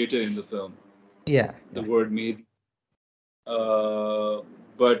used later in the film. Yeah, The yeah. word made. Uh,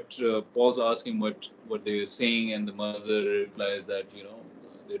 but Paul's asking what they're saying, and the mother replies that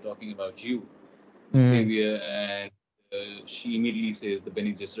they're talking about you, the Mm, savior, and she immediately says the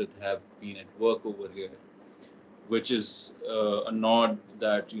Bene Gesserit have been at work over here, which is a nod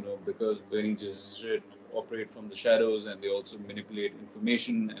that because Bene Gesserit operate from the shadows, and they also manipulate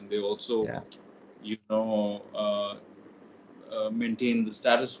information, and they also yeah, you know uh, maintain the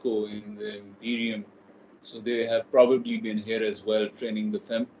status quo in the Imperium. So they have probably been here as well, training the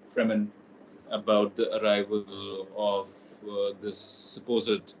Fremen about the arrival of this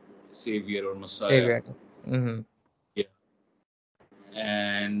supposed savior or messiah. savior. Mm, Yeah,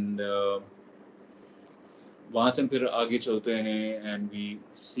 and वहाँ से फिर आगे चलते हैं, and we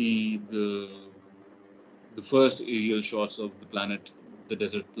see the first aerial shots of the planet, the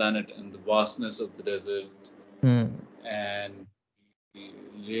desert planet, and the vastness of the desert, mm, and we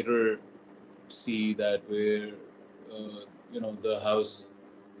later see that where the house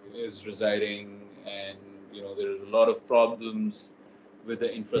is residing, and there's a lot of problems with the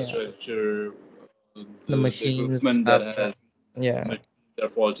yeah. infrastructure, The the machines equipment that have. has the Yeah, machines are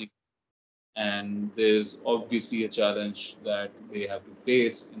faulty, and there's obviously a challenge that they have to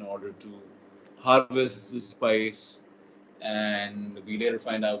face in order to harvest the spice. And we later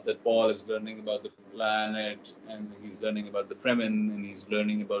find out that Paul is learning about the planet, and he's learning about the Fremen, and he's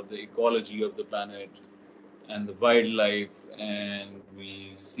learning about the ecology of the planet and the wildlife. And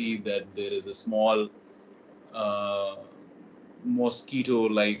we see that there is a small uh,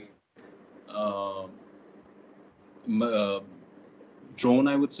 mosquito-like uh, drone,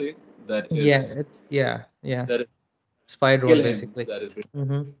 I would say, that Yeah, is yeah. that is Spy kill drone, him. basically. That is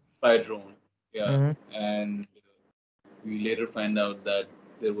Mm-hmm. by drone. Yeah, Mm-hmm. and we later find out that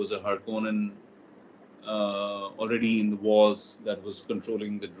there was a Harkonnen already in the walls that was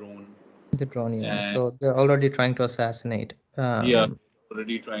controlling the drone, The drone, yeah. and So they're already trying to assassinate. yeah,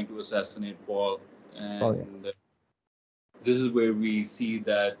 already trying to assassinate Paul. Oh yeah. And this is where we see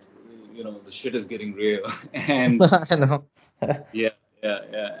that the shit is getting real, and I know. yeah,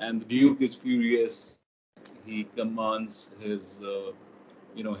 yeah, and the Duke is furious. He commands his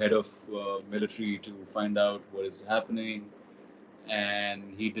head of military to find out what is happening,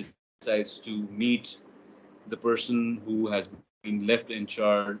 and he decides to meet the person who has been left in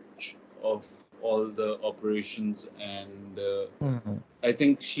charge of all the operations, and Mhm. I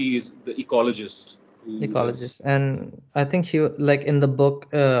think she is the ecologist who is. Ecologist, and I think like in the book,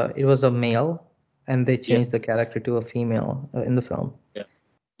 it was a male, and they Yeah, changed the character to a female in the film. yeah,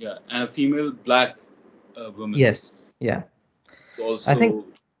 yeah, and a female black woman Yes, yeah. I think also.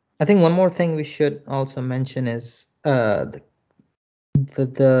 I think one more thing we should also mention is the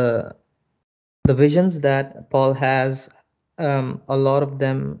the, the visions that Paul has. A lot of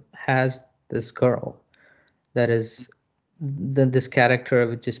them has this girl that is this character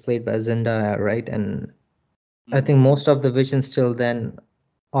which is played by Zendaya, right? And I Mhm. think most of the visions still then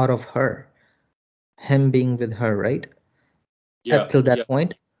are of her, him being with her, right? Yeah, At till yeah, that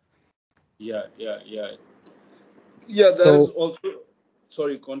point. yeah. Yeah, that is So also.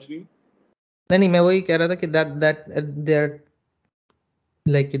 Sorry, continue. नहीं मैं वही कह रहा था कि that they're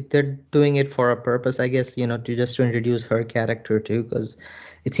like they're doing it for a purpose, I guess, to just to introduce her character too, because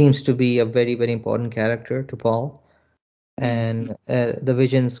it seems to be a very very important character to Paul, Mhm. and the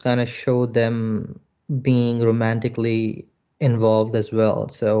visions kind of show them being romantically involved as well.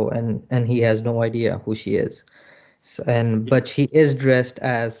 So and he has no idea who she is, so, and Yeah, but she is dressed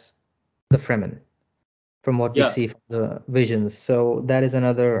as the Fremen from what we yeah, see from the visions. So that is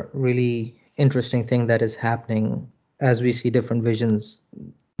another really interesting thing that is happening as we see different visions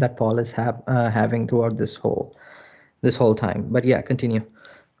that Paul is having throughout this whole time. But yeah, continue.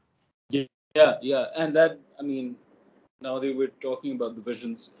 yeah, and that, I mean, now that we're talking about the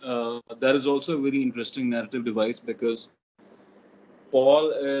visions, that is also a very interesting narrative device because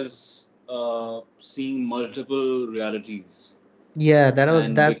Paul is seeing multiple realities, Yeah, that was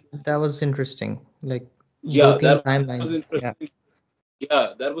and that that was interesting. Like yeah, both in that was timelines. interesting. Yeah.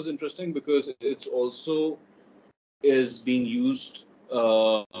 Yeah, that was interesting because it's also is being used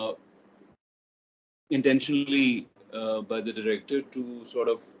intentionally by the director to sort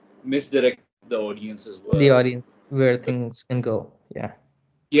of misdirect the audience as well. The audience where But things can go. Yeah.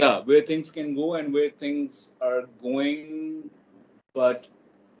 yeah, where things can go and where things are going, but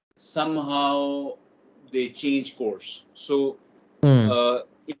somehow they change course. So Hmm. uh,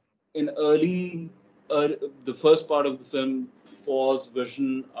 in, in uh, the first part of the film, Paul's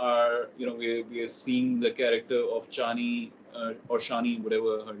vision are, we are seeing the character of Chani or Shani,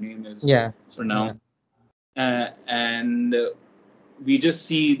 whatever her name is Yeah. Yeah. pronounced, and we just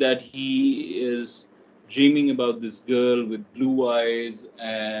see that he is dreaming about this girl with blue eyes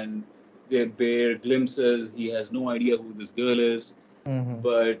and their bare glimpses. He has no idea who this girl is, Hmm.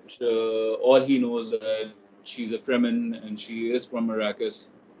 but all he knows that she's a Fremen and she is from Arrakis,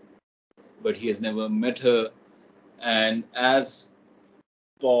 but he has never met her. And as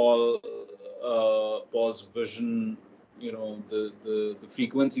Paul's vision, the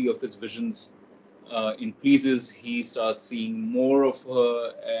frequency of his visions increases. He starts seeing more of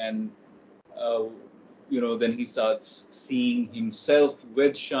her, and uh, then he starts seeing himself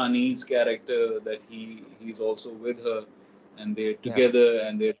with Shani's character, that he's also with her, and they're Yeah. together,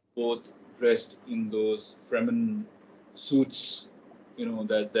 and they're both dressed in those Fremen suits,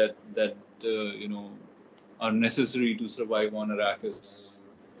 that are necessary to survive on Arrakis.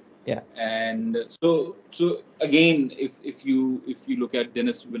 Yeah. And so again, if you look at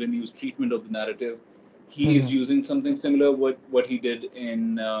Denis Villeneuve's treatment of the narrative, he is Hmm. using something similar what he did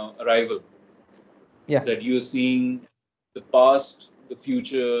in Arrival, Yeah. that you're seeing the past, the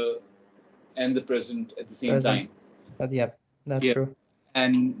future, and the present at the same Present. time. But yeah, that's Yeah, true.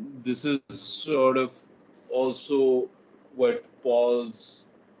 and this is sort of also what Paul's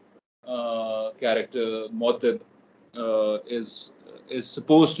character Motib is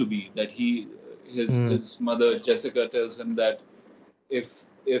supposed to be. That Mm. his mother Jessica tells him that if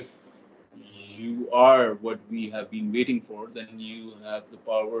you are what we have been waiting for, then you have the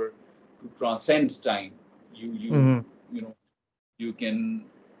power to transcend time. You Hmm. you know you can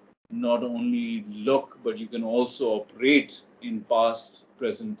not only look, but you can also operate. in past,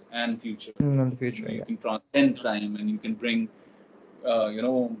 present, and future. In the You know, future, you yeah. can transcend time, and you can bring, you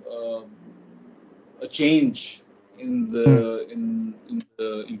know, a change in Mm. in the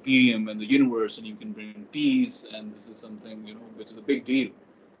Imperium and the universe, and you can bring peace. And this is something, you know, which is a big deal,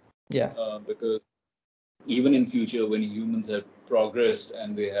 Yeah. because even in future when humans have progressed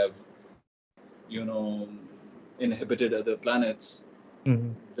and they have, you know, inhabited other planets, Hmm.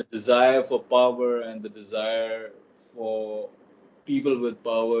 the desire for power and the desire for people with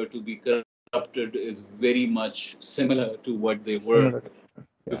power to be corrupted is very much similar to what they were Similar to,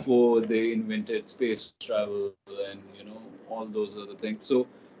 yeah. before they invented space travel and, you know, all those other things. So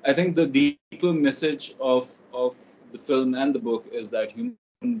I think the deeper message of the film and the book is that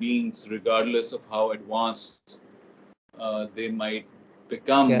human beings, regardless of how advanced they might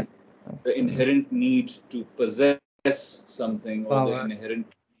become, Get the inherent need to possess something, or the inherent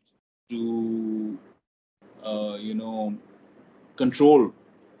power. to you know, control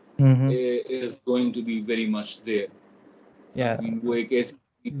Hmm. is going to be very much there. I Yeah. mean, वो एक ऐसी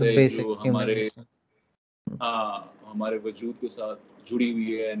चीज The है basic जो human हमारे, instinct. हाँ, हमारे वजूद के साथ जुड़ी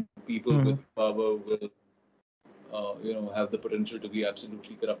हुई है, and people with Hmm. power will, you know, have the potential to be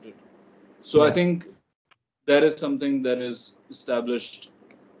absolutely corrupted. So I Yeah. think that is something that is established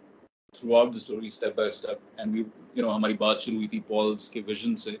throughout the story, step by step. And we, you know, हमारी बात शुरू हुई थी Paul's के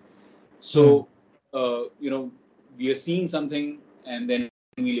vision से. So Mm. you know, we are seeing something, and then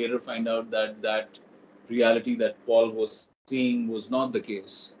we later find out that that reality that Paul was seeing was not the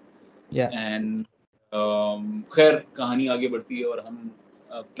case. Yeah. And खैर कहानी आगे बढ़ती है, और हम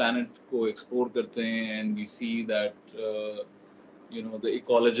planet को explore करते हैं, and we see that you know, the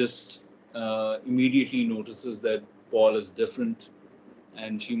ecologist immediately notices that Paul is different,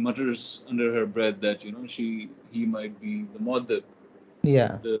 and she mutters under her breath that, you know, he might be the Muad'Dib,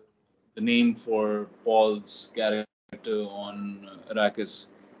 Yeah. the name for Paul's character on Arrakis.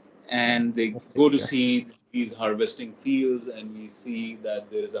 And Yeah. they That's go to secure. see these harvesting fields, and we see that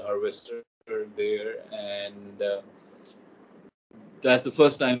there is a harvester there, and that's the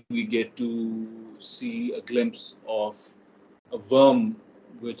first time we get to see a glimpse of a worm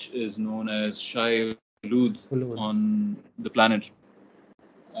which is known as Shai Hulud Ulud. on the planet.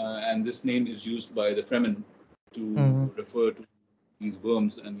 And this name is used by the Fremen to Hmm. refer to these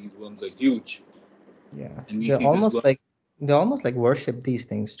worms, and these worms are huge. Yeah. And we see this worm. They almost like worship these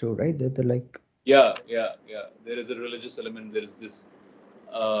things too, right? They're like, Yeah, yeah, yeah. There is a religious element. There is this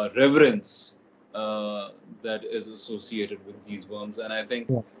reverence that is associated with these worms, and I think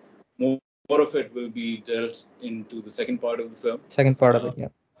yeah. more of it will be dealt into the second part of the film. Second part Uh, of it.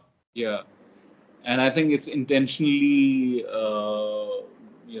 Yeah. yeah, and I think it's intentionally,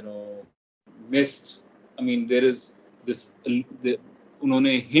 you know, missed. I mean, there is this. The,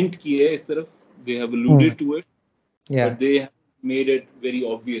 उन्होंने hint किए है इस तरफ. They have alluded Mm. to it, Yeah. but they have made it very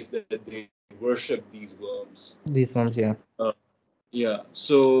obvious that they worship these worms. These ones. Yeah. Uh, yeah,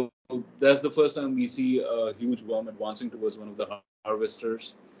 so that's the first time we see a huge worm advancing towards one of the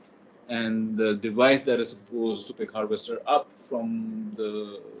harvesters, and the device that is supposed to pick harvester up from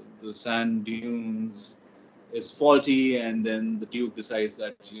the sand dunes is faulty, and then the Duke decides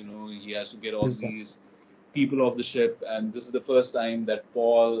that, you know, he has to get all Use them. these people off the ship, and this is the first time that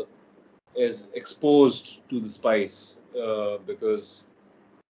Paul is exposed to the spice, because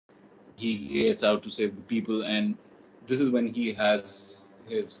he gets out to save the people, and this is when he has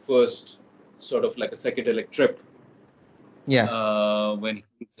his first sort of like a psychedelic trip, Yeah. when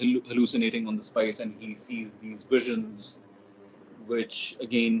he's hallucinating on the spice, and he sees these visions, which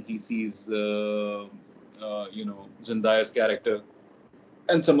again he sees, you know, Zendaya's character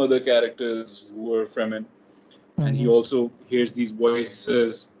and some other characters who were Fremen, and he Hmm. also hears these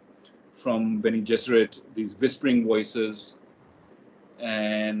voices from Bene Gesserit, these whispering voices,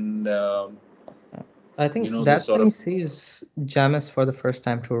 and I you think know, the that's sort when of, he sees Jamis for the first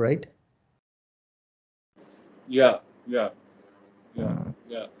time too, right? yeah, yeah, yeah, Uh,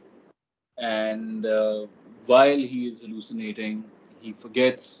 yeah. And while he is hallucinating, he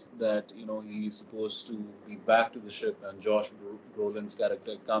forgets that, you know, he's supposed to be back to the ship, and Josh Brolin's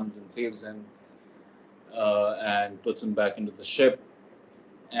character comes and saves him, and puts him back into the ship.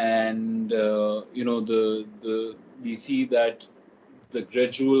 And you know, the we see that the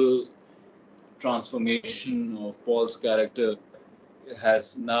gradual transformation of Paul's character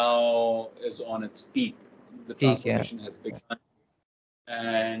has now is on its peak. The peak. Yeah. transformation has begun,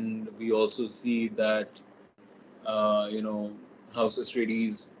 and we also see that, you know, House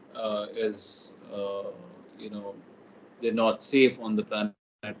Atreides is, you know, they're not safe on the planet,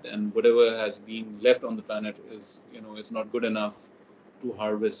 and whatever has been left on the planet is, you know, it's not good enough to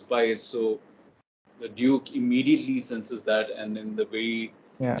harvest spice. So the Duke immediately senses that, and in the very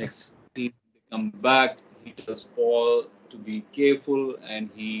Yeah. next scene, they come back. He tells Paul to be careful, and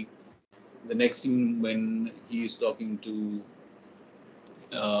the next scene when he is talking to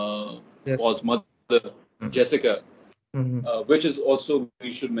uh, Yes. Paul's mother, Mm. Jessica, Hmm. which is also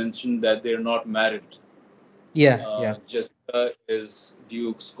we should mention that they're not married. Yeah. Yeah. Jessica is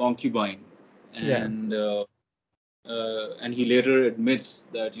Duke's concubine, Yeah. and he later admits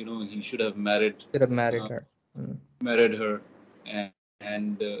that he should have Should have married uh, her. Mm. married her,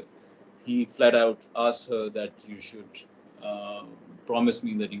 and he flat out asks her that you should uh, promise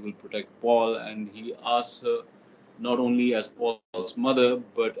me that you will protect Paul, and he asks her not only as Paul's mother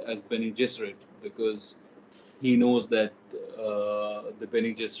but as Bene Gesserit, because he knows that the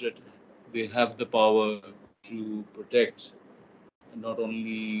Bene Gesserit, they have the power to protect not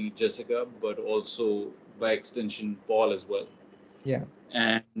only Jessica but also by extension Paul as well. Yeah.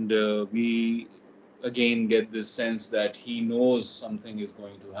 And we again get this sense that he knows something is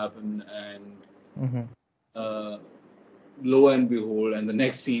going to happen, and Hmm. uh, lo and behold, and the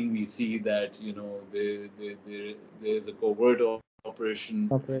next scene we see that there's a covert operation,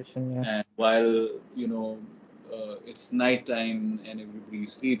 Operation. and Yeah. while it's nighttime and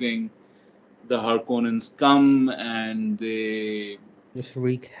everybody's sleeping, the Harkonnens come and they, Just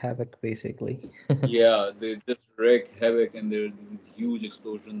wreak havoc, basically. yeah, they just wreak havoc, and there are these huge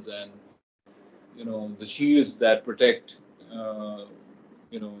explosions, and the shields that protect uh,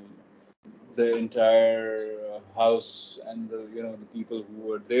 you know the entire house and the people who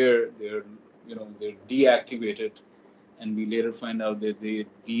were there, they're deactivated, and we later find out that they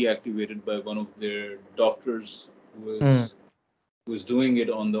deactivated by one of their doctors who Mm. is who is doing it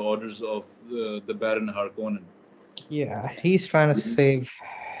on the orders of the Baron Harkonnen. Yeah. He's trying to save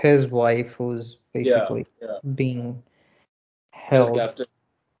his wife, who's Yeah, basically yeah, being held held. captive.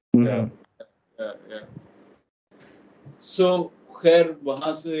 Yeah, Hmm. yeah, yeah. So, खैर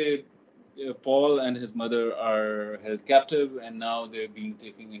वहाँ से Paul and his mother are held captive, and now they're being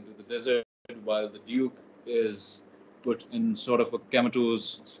taken into the desert while the Duke is put in sort of a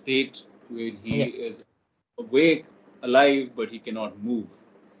comatose state where he Yeah. is awake, alive, but he cannot move.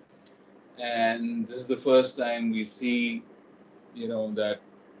 And this is the first time we see, that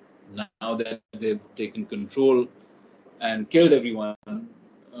now that they've taken control and killed everyone,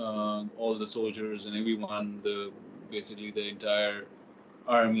 all the soldiers and everyone, basically the entire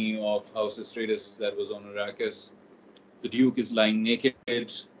army of House Estratus that was on Arrakis. The Duke is lying naked,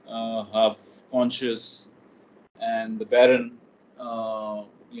 half conscious, and the Baron, uh,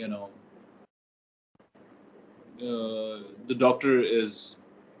 you know, the doctor is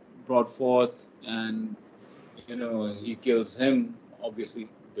brought forth, and he kills him obviously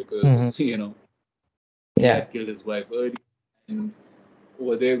Hmm. because he Yeah. had killed his wife earlier, and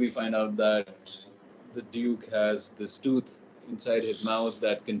over there we find out that the Duke has this tooth inside his mouth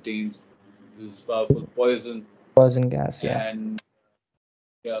that contains this powerful poison, Poison gas. Yeah. and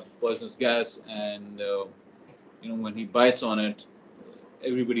yeah, poisonous gas, and when he bites on it,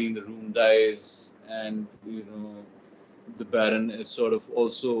 everybody in the room dies, and the Baron is sort of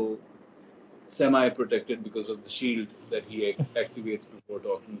also semi-protected because of the shield that he activates before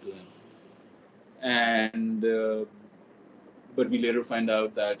talking to him, and but we later find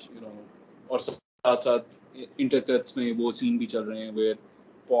out that और साथ साथ intercuts में वो scene भी चल रहे हैं where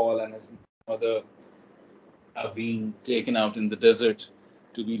Paul and his mother are being taken out in the desert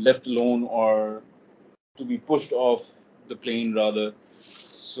to be left alone or to be pushed off the plane rather,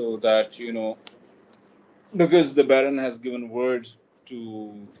 so that because the Baron has given word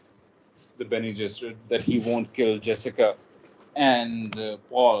to the Bene Gesserit that he won't kill Jessica and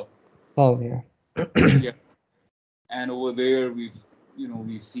Paul. Oh yeah. Yeah, and over there we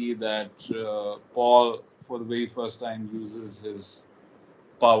see that Paul for the very first time uses his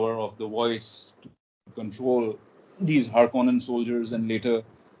power of the voice to control these Harkonnen soldiers, and later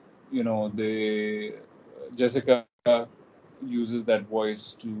Jessica uses that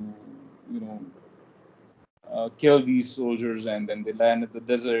voice to kill these soldiers, and then they land in the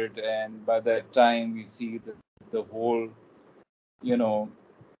desert, and by that time we see that the whole you know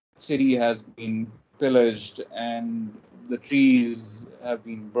city has been pillaged, and the trees have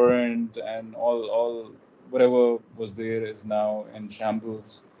been burned, and all whatever was there is now in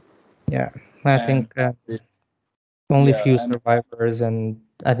shambles. Yeah. I And think only yeah, few and survivors, and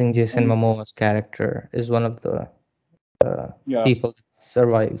I think Jason only Momoa's character is one of the yeah, people that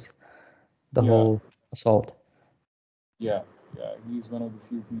survives the yeah, whole assault. yeah, yeah, he's one of the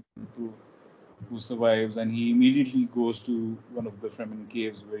few people who survives, and he immediately goes to one of the Fremen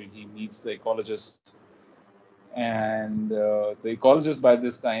caves where he meets the ecologist, and the ecologist by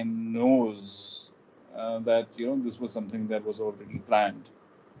this time knows. that this was something that was already planned,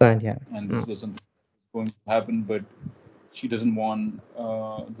 But yeah. and Mm. this was something going to happen, but she doesn't want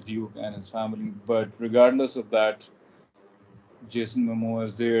the Duke and his family. But regardless of that, Jason Momoa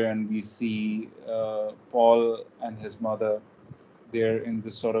is there, and we see Paul and his mother. They're in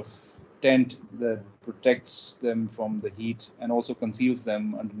this sort of tent that protects them from the heat and also conceals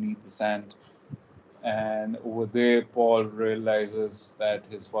them underneath the sand. And over there, Paul realizes that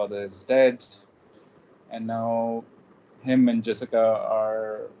his father is dead, and now him and Jessica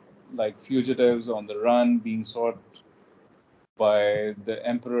are like fugitives on the run, being sought by the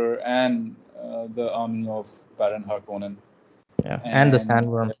Emperor and the army of Baron Harkonnen, Yeah, and the and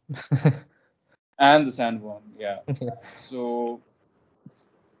sandworms. the Sandworm. Yeah. So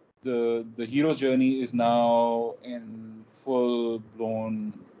the hero's journey is now in full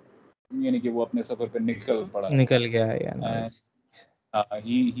blown, यानी कि वो अपने सफर पे निकल पड़ा है, निकल गया, yeah, no, and it's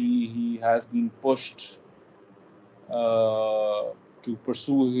he has been pushed uh, to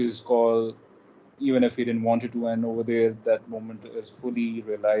pursue his call even if he didn't want it to. And over there, that moment is fully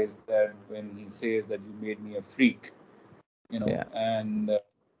realized that when he says that you made me a freak, yeah, and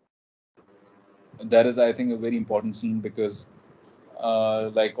that is, I think, a very important scene because,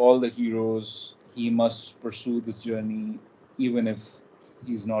 like all the heroes, he must pursue this journey even if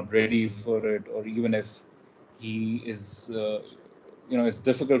he's not ready for it, or even if he is, it's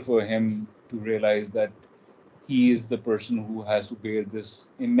difficult for him to realize that he is the person who has to bear this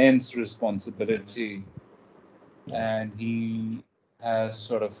immense responsibility, yeah. and he has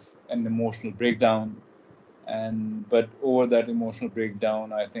sort of an emotional breakdown. And but over that emotional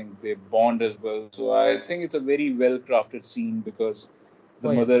breakdown, I think they bond as well. So I think it's a very well crafted scene because the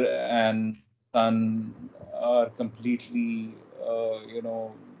Oh mother yes. and son are completely,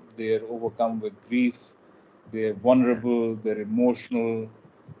 they're overcome with grief, they're Yeah. vulnerable, they're emotional.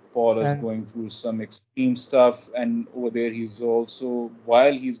 Paul is And going through some extreme stuff, and over there, he's also,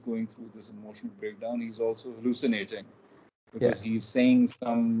 while he's going through this emotional breakdown, he's also hallucinating yeah. because he's saying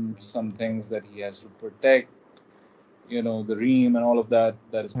some things that he has to protect, the ream and all of that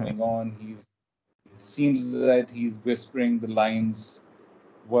is going Mm. on. He's seems that he's whispering the lines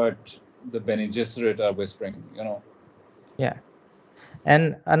what the Bene Gesserit are whispering. Yeah.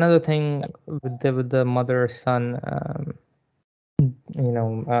 And another thing with the mother son,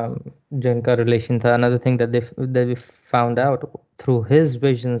 Janka relations. Another thing that that we found out through his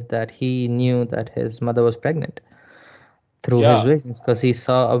visions, that he knew that his mother was pregnant through his Yeah. visions, because he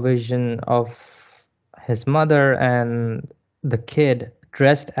saw a vision of his mother and the kid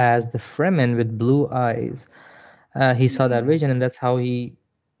dressed as the Fremen with blue eyes. He saw that Mhm. vision, and that's how he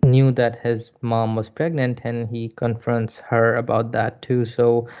knew that his mom was pregnant, and he confronts her about that too.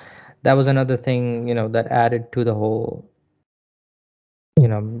 So that was another thing, that added to the whole,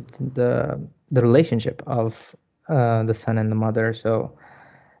 the relationship of the son and the mother. So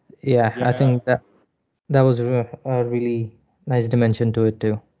yeah, I Yeah. think that was a really nice dimension to it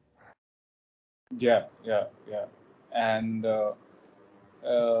too. Yeah. Yeah. Yeah. And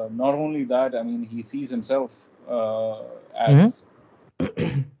not only that, I mean, he sees himself Hmm. as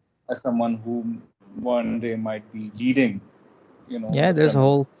someone who one day might be leading, Yeah, the there's a Fremen.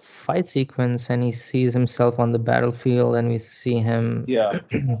 whole fight sequence, and he sees himself on the battlefield, and we see him Yeah.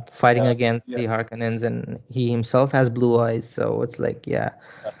 fighting Yeah. against Yeah. the Harkonnens, and he himself has blue eyes. So it's like, yeah,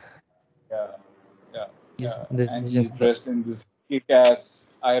 Yeah. Yeah. Yeah. he's Yeah. this And vision. he's dressed in this kick-ass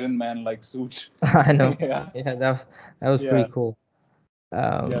Iron Man-like suit. I know. Yeah. Yeah, that was Yeah. pretty cool.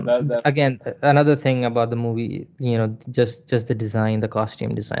 Yeah. That. Again, another thing about the movie, just the design, the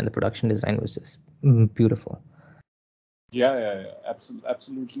costume design, the production design was just beautiful. Yeah. Yeah. Yeah.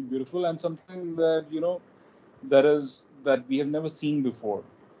 Absolutely beautiful, and something that that we have never seen before,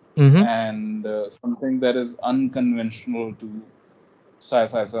 Mm-hmm. and something that is unconventional to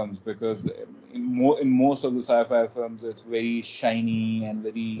sci-fi films because in most of the sci-fi films it's very shiny and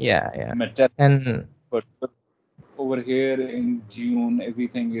very Yeah, yeah. metallic, And but over here in Dune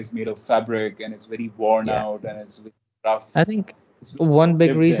everything is made of fabric and it's very worn yeah, out and it's very rough. I think It's very one big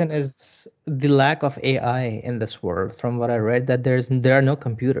lived in. reason is the lack of AI in this world. From what I read, that there are no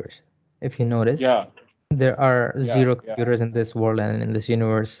computers. If you notice, Yeah, there are yeah, zero yeah, computers in this world and in this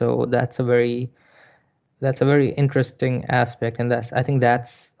universe. So that's a very interesting aspect, and I think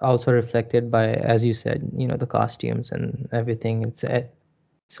that's also reflected by, as you said, the costumes and everything.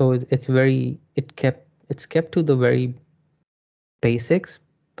 So it's kept to the very basics,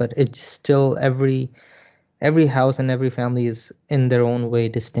 but it's still every house and every family is in their own way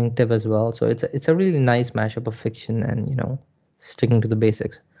distinctive as well. So it's a really nice mashup of fiction and sticking to the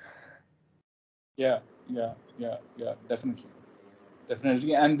basics. yeah, yeah, yeah, yeah, definitely.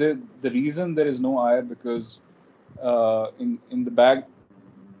 definitely. And the reason there is no I because in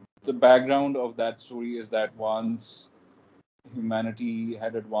the background of that story is that once humanity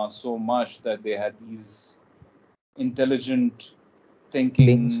had advanced so much that they had these intelligent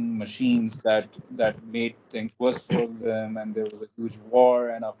Beings. thinking machines that made things worse for them, and there was a huge war,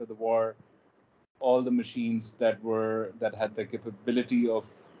 and after the war all the machines that had the capability of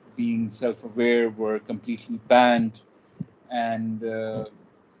being self-aware were completely banned, and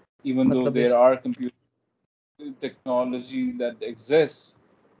even though मतलब there इस are computer technology that exists,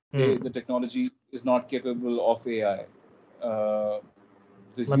 the hmm technology is not capable of AI.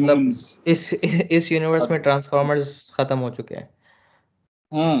 The मतलब humans इस universe are में transformers खत्म हो चुके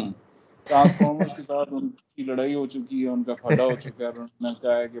हम्म transformers के साथ उनकी लड़ाई हो चुकी है, उनका फटा हो चुका है, और उन्होंने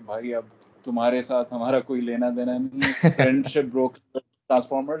कहा है कि भाई अब तुम्हारे साथ हमारा कोई लेना देना नहीं, हैं. फ्रेंडशिप ब्रोक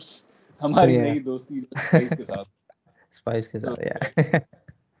ट्रांसफॉर्मर्स, हमारी Yeah. नई दोस्ती स्पाइस के साथ. Spice के So साथ, yeah.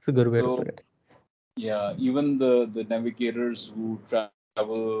 It's a good way to so put it. yeah, even the navigators who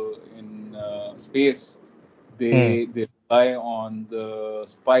travel in space, Hmm. they rely on the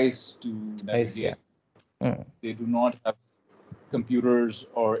spice to Spice, yeah. navigate. Hmm. They do not have computers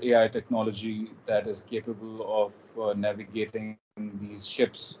or AI technology that is capable of navigating these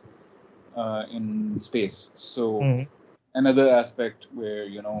ships in space. So Hmm. another aspect where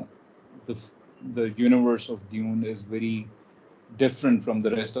the the universe of Dune is very different from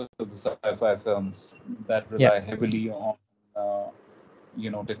the rest of the sci-fi films that rely Yeah. heavily on uh,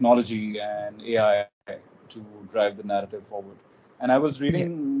 technology and AI to drive the narrative forward. And I was Yeah.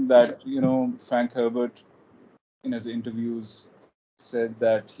 reading that Frank Herbert in his interviews said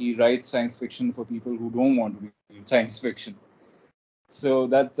that he writes science fiction for people who don't want to read science fiction. So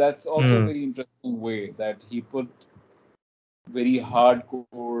that's also a very Hmm. interesting way that he put very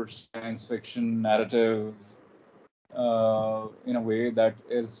hardcore science fiction narrative in a way that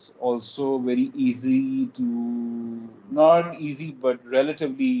is also very easy to not easy but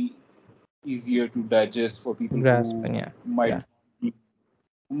relatively easier to digest for people Grasp, who and yeah. might Yeah. be,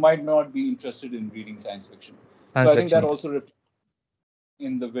 might not be interested in reading science fiction. So Science I think fiction, that yeah. also reflects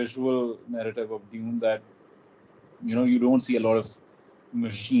in the visual narrative of Dune that you don't see a lot of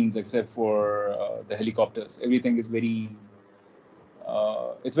machines except for the helicopters. Everything is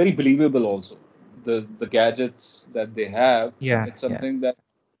it's very believable also. The gadgets that they have, Yeah. it's Yeah. something that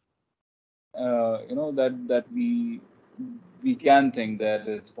that we can think that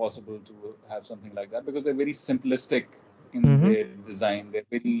it's possible to have something like that because they're very simplistic in Mm-hmm. their design. They're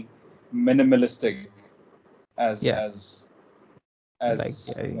very minimalistic as Yeah. as Like,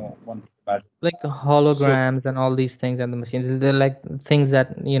 as yeah, yeah. one can imagine. Like So holograms and all these things and the machines. They're like things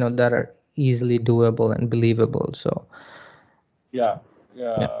that, that are easily doable and believable. So, yeah,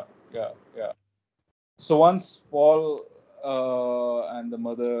 yeah. yeah, yeah, yeah. So once Paul and the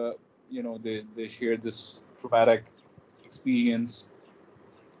mother, they share this traumatic experience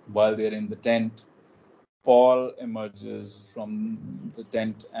while they're in the tent. Paul emerges from the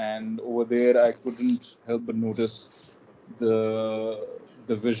tent, and over there, I couldn't help but notice the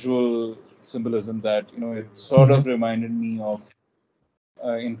the visual symbolism that it sort Mm-hmm. of reminded me of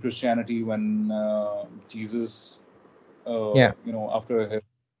in Christianity when Jesus, Yeah. after his,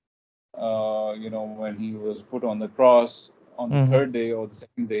 when he was put on the cross on the Mm-hmm. third day or the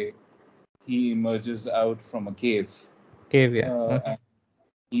second day, he emerges out from a cave, Cave, yeah. Mm-hmm. and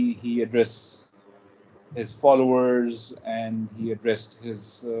he addressed his followers and he addressed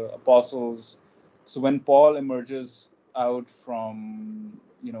his apostles. So when Paul emerges out from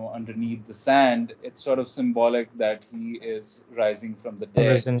underneath the sand, it's sort of symbolic that he is rising from the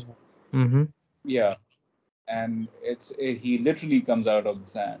dead. Risen. Mm-hmm. Yeah, and he literally comes out of the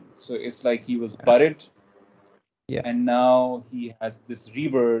sand. So it's like he was Yeah. buried Yeah. and now he has this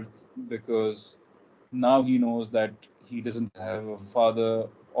rebirth because now he knows that he doesn't have a father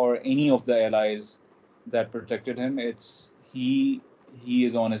or any of the allies that protected him. It's he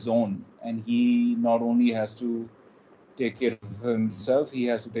is on his own, and he not only has to take care of himself, he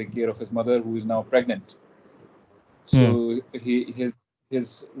has to take care of his mother who is now pregnant. Hmm. So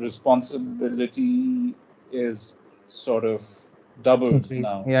his responsibility is sort of doubled Increase.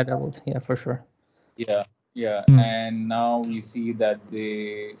 now. Yeah, doubled. Yeah, for sure. Yeah, yeah, Hmm. and now we see that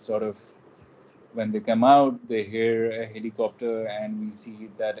they sort of when they come out, they hear a helicopter, and we see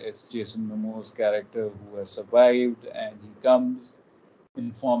that it's Jason Momoa's character who has survived, and he comes,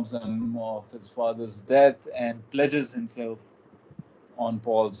 informs them of his father's death, and pledges himself on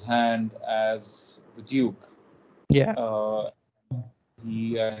Paul's hand as the Duke. Yeah. Uh,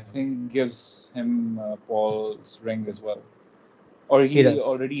 he, I think, gives him Paul's ring as well, or He he does.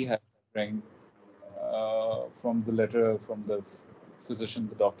 already has that ring from the letter from the physician,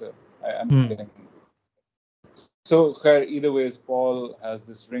 the doctor. I'm Mm. forgetting. So, either ways, Paul has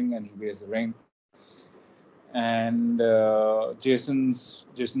this ring and he wears the ring. And Jason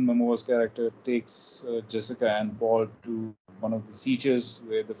Momoa's character takes Jessica and Paul to one of the sieges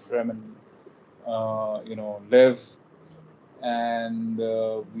where the Fremen, live. And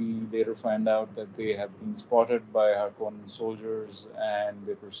we later find out that they have been spotted by Harkonnen soldiers, and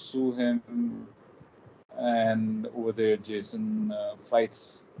they pursue him. And over there, Jason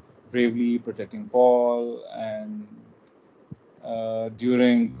fights bravely, protecting Paul. And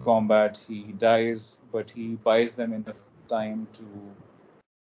during combat, he dies, but he buys them enough time to,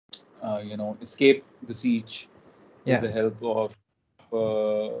 escape the siege with Yeah. the help of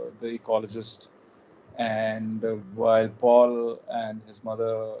the ecologist. And while Paul and his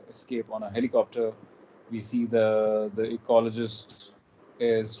mother escape on a helicopter, we see the ecologist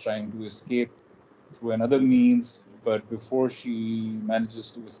is trying to escape through another means, but before she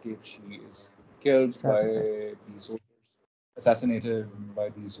manages to escape, she is killed by Assassinate. these soldiers, assassinated by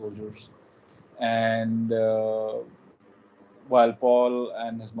these soldiers. And while Paul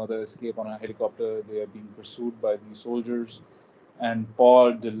and his mother escape on a helicopter, they are being pursued by these soldiers. And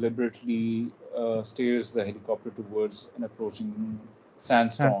Paul deliberately steers the helicopter towards an approaching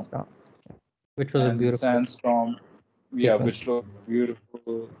sandstorm. Sandstorm, which was a And the beautiful sandstorm, yeah, sequence. which looked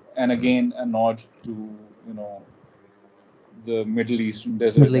beautiful. And again, a nod to, you know, the Middle Eastern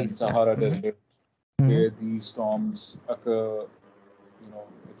desert Middle and East, yeah. Sahara Mm-hmm. Desert, Mm-hmm. where these storms occur.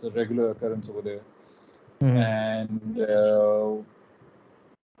 It's a regular occurrence over there. Mm-hmm. And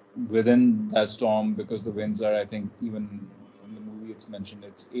within that storm, because the winds are, I think, even in the movie it's mentioned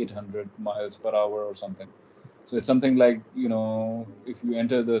it's 800 miles per hour or something. So it's something like, if you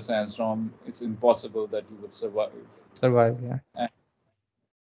enter the sandstorm, it's impossible that you would survive. Survive, yeah. And,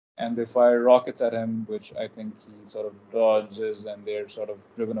 and they fire rockets at him, which I think he sort of dodges, and they're sort of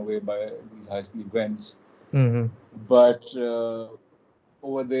driven away by these high speed winds. Mm-hmm. But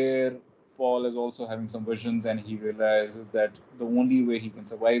over there, Paul is also having some visions, and he realizes that the only way he can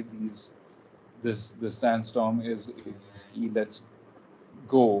survive this sandstorm is if he lets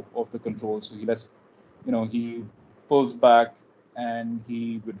go of the control. So he pulls back and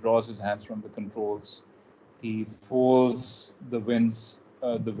he withdraws his hands from the controls. He folds the wings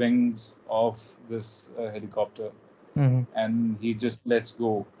of this helicopter, Mm-hmm. and he just lets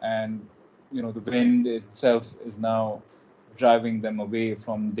go. And the wind itself is now driving them away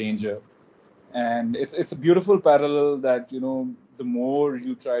from danger. And it's a beautiful parallel that the more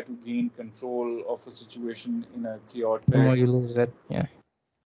you try to gain control of a situation in a The chaotic, more you lose it, yeah.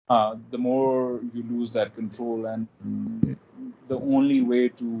 the more you lose that control. And Mm. the only way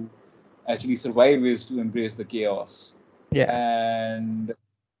to actually survive is to embrace the chaos. Yeah. And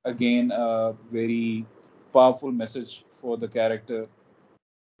again, a very powerful message for the character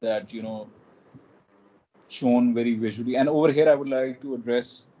that shown very visually. And over here I would like to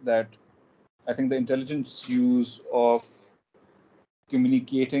address that I think the intelligence use of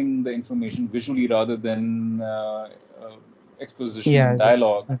communicating the information visually rather than exposition Yeah. and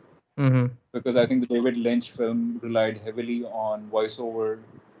dialogue, Mm-hmm. because I think the David Lynch film relied heavily on voiceover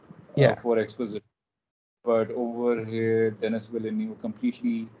Yeah. for exposition. But over here, Denis Villeneuve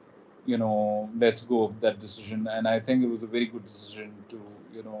completely, lets go of that decision, and I think it was a very good decision to,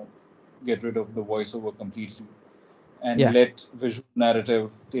 get rid of the voiceover completely and Yeah. let visual narrative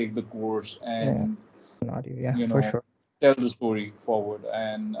take the course Yeah. and Audio, yeah, you for know sure. tell the story forward.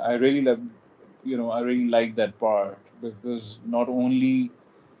 And I really love, I really like that part, because not only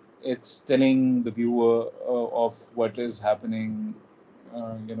it's telling the viewer of what is happening,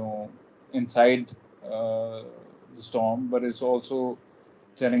 uh, you know inside uh, the storm, but it's also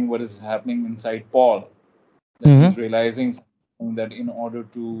telling what is happening inside Paul, that Mm-hmm. he's realizing something, that in order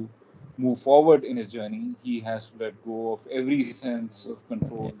to move forward in his journey, he has to let go of every sense of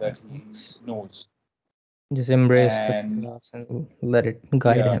control Yeah. that he knows. Just embrace the And chaos and let it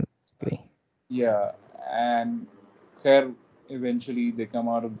guide yeah, him, basically. yeah, and Khair, eventually they come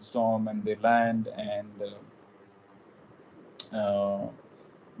out of the storm and they land. And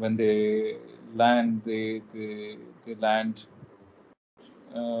when they land, they land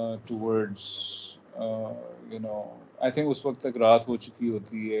towards, I think उस वक्त तक रात हो चुकी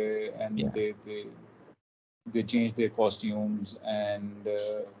होती है, and Yeah. they change their costumes. And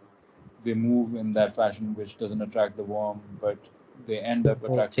they move in that fashion which doesn't attract the worm, but they end The up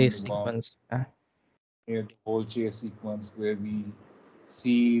whole attracting chase the worm. sequence. Yeah. The whole chase sequence where we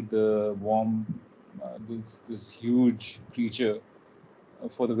see the worm, this huge creature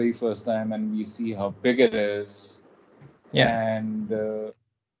for the very first time, and we see how big it is. Yeah. And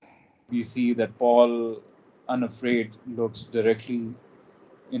we see that Paul unafraid, looks directly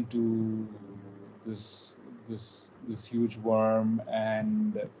into this this huge worm,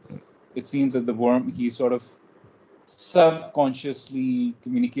 and it seems that the worm, he's sort of subconsciously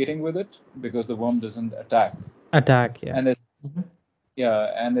communicating with it because the worm doesn't attack. Attack, yeah. And it's, Mhm. yeah,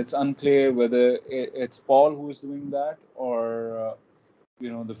 and it's unclear whether it's Paul who is doing that, or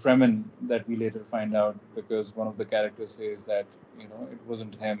the Fremen that we later find out, because one of the characters says that it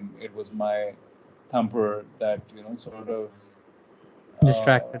wasn't him, it was my thumper that sort of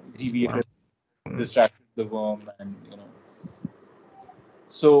Distracted deviated, worm. Mm. distracted the worm, and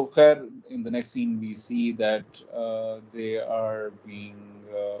so Khair, in the next scene we see that they are being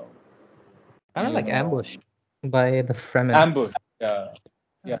Kind of you like know ambushed by the Fremen. ambushed. Yeah,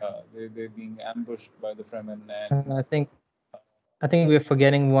 yeah, they're being ambushed by the Fremen, and And I think we're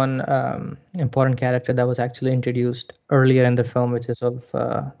forgetting one important character that was actually introduced earlier in the film, which is of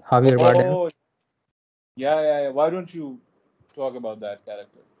Javier Bardem. oh, yeah, yeah, yeah. Why don't you talk about that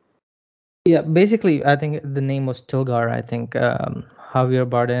character? Yeah, basically, I think the name was Togar. I think Javier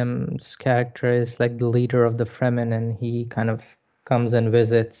Bardem's character is like the leader of the Fremen, and he kind of comes and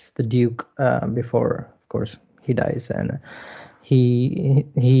visits the Duke before, of course, he dies, and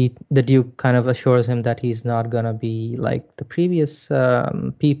the Duke kind of assures him that he's not gonna be like the previous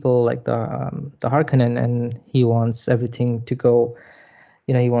people, like the Harkonnen, and he wants everything to go.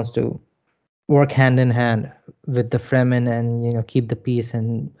 He wants to work hand in hand with the Fremen and keep the peace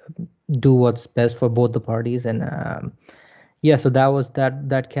and do what's best for both the parties. And yeah, so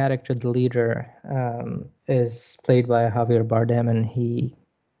that character, the leader, is played by Javier Bardem, and he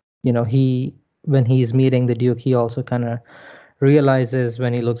when he's meeting the Duke, he also kind of realizes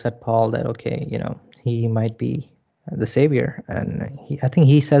when he looks at Paul that okay, he might be the savior, and I think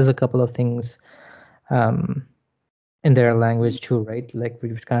he says a couple of things um, in their language too, right? Like we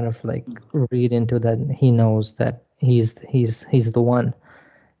kind of like read into that he knows that he's the one,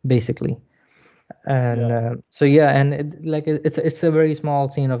 basically. And Yeah, so yeah, and it's a very small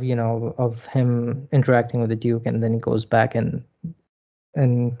scene of of him interacting with the Duke, and then he goes back and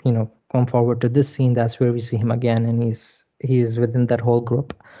come forward to this scene. That's where we see him again, and he's within that whole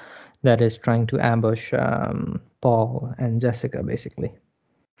group that is trying to ambush Paul and Jessica, basically.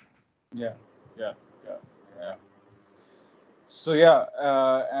 yeah, yeah, yeah, yeah. So yeah,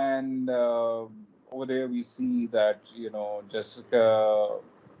 and over there we see that Jessica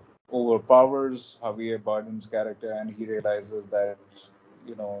overpowers Javier Bardem's character, and he realizes that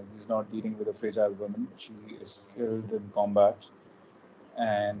he's not dealing with a fragile woman. She is skilled in combat,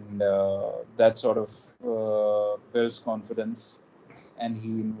 and that sort of builds confidence. And he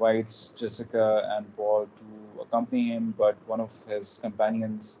invites Jessica and Paul to accompany him, but one of his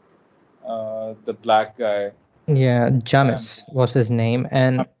companions, the black guy, Yeah, um, Jamis was his name,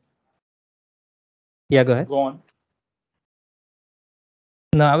 and yeah, go ahead. go on.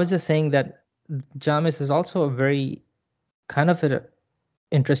 No, I was just saying that Jamis is also a very kind of a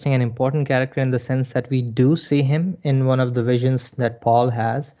interesting and important character in the sense that we do see him in one of the visions that Paul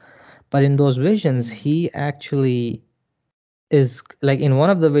has, but in those visions Mm, he actually is like in one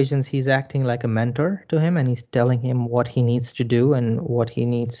of the visions he's acting like a mentor to him, and he's telling him what he needs to do and what he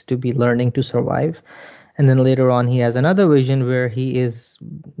needs to be learning to survive. And then later on he has another vision where he is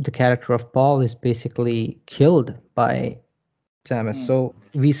the character of Paul is basically killed by Samus. mm, So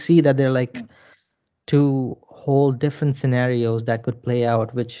we see that they're mm, like two whole different scenarios that could play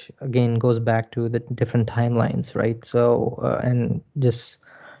out, which again goes back to the different timelines, right? So and just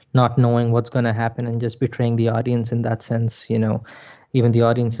not knowing what's going to happen and just betraying the audience in that sense, even the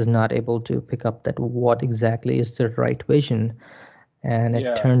audience is not able to pick up that what exactly is the right vision, and it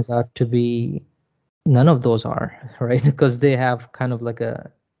yeah. turns out to be none of those are right, because they have kind of like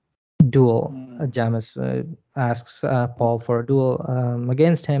a duel. Mm, Jamis asks Paul for a duel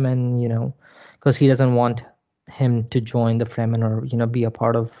against him, and because he doesn't want him to join the Fremen or be a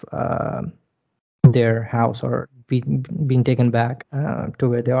part of their mm, house or being taken back to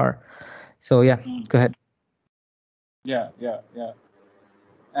where they are. So yeah, mm. go ahead. Yeah, yeah, yeah.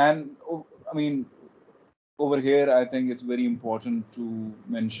 And I mean, over here, I think it's very important to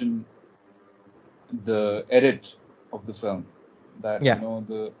mention the edit of the film. That Yeah.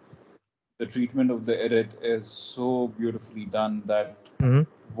 the treatment of the edit is so beautifully done that Hmm.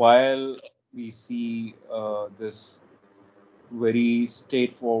 while we see this very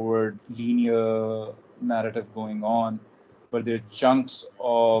straightforward, linear narrative going on, but there are chunks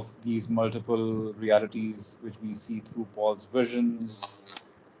of these multiple realities which we see through Paul's visions,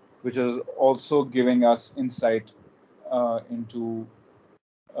 which is also giving us insight into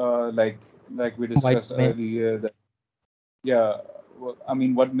like we White discussed domain. earlier that yeah, I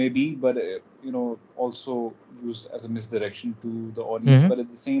mean, what may be, but also used as a misdirection to the audience. Hmm. But at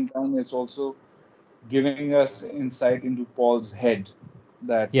the same time, it's also giving us insight into Paul's head.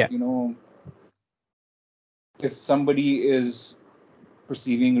 That Yeah. if somebody is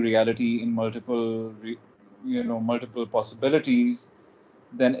perceiving reality in multiple possibilities,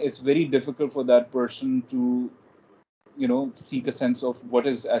 then it's very difficult for that person to seek a sense of what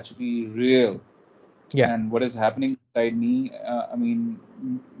is actually real Yeah. and what is happening inside me. I mean,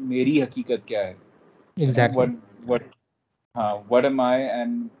 मेरी हकीकत क्या है? Exactly. What what am I?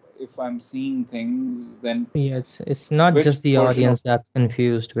 And if I'm seeing things, then Yeah, it's not which just the version of audience that's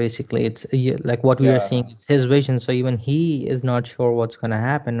confused. Basically, it's yeah, like what we are yeah seeing is his vision. So even he is not sure what's gonna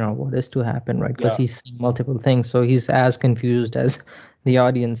happen or what is to happen, right? Because yeah he's seeing multiple things, so he's as confused as the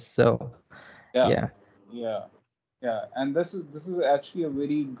audience. So yeah yeah, yeah yeah, and this is actually a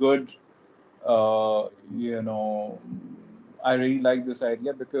very good uh, you know I really like this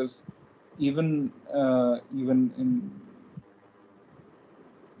idea because even in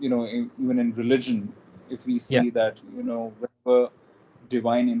even in religion, if we yeah, see that whenever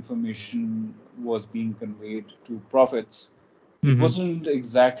divine information was being conveyed to prophets, it mm-hmm. wasn't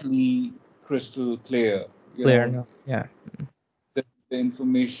exactly crystal clear. Clear enough. Yeah, The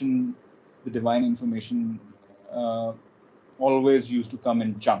information, the divine information, uh, always used to come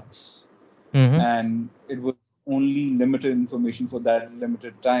in chunks, mm-hmm. and it was only limited information for that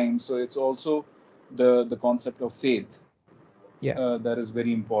limited time. So it's also the concept of faith Yeah, that is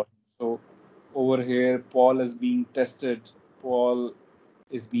very important. So over here, Paul is being tested. Paul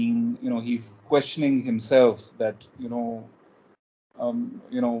is being, he's questioning himself that,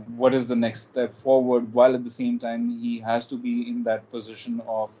 what is the next step forward, while at the same time he has to be in that position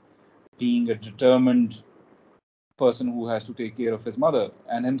of being a determined person who has to take care of his mother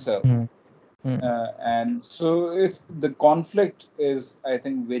and himself. mm-hmm. And so it's the conflict is, I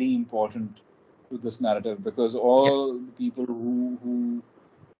think, very important to this narrative because Yeah, all the people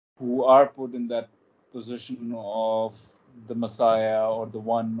who are put in that position of the Messiah or the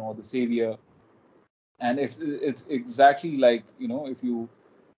one or the Savior, and it's exactly like if you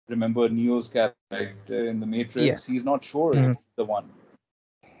remember Neo's character in the Matrix, he's yeah. not sure if he's Mm-hmm. the one,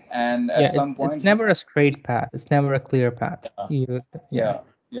 and at Yeah, some point it's he never a straight path. It's never a clear path. yeah You yeah.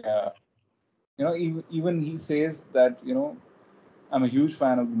 yeah yeah even he says that I'm a huge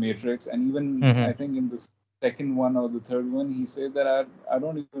fan of the Matrix, and even Mm-hmm. I think in the second one or the third one, he said that I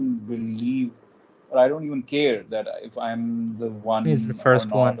don't even believe or I don't even care that if I'm the It's the one or first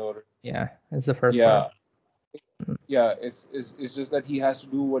not, one. or Yeah, it's the first one. yeah, yeah. It's just that he has to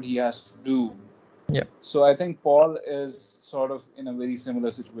do what he has to do. Yeah, So I think Paul is sort of in a very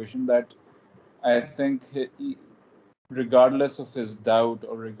similar situation that I think regardless of his doubt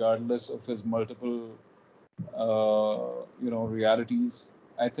or regardless of his multiple realities,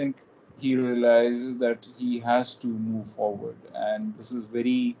 I think he realizes that he has to move forward, and this is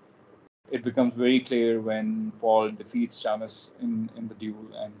very. It becomes very clear when Paul defeats Chamus in the duel,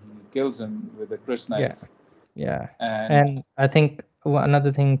 and he kills him with a crisp yeah, knife. yeah. And And I think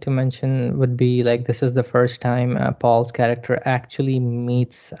another thing to mention would be like this is the first time Paul's character actually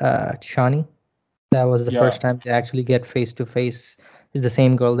meets Shani. That was the yeah, first time they actually get face to face. Is the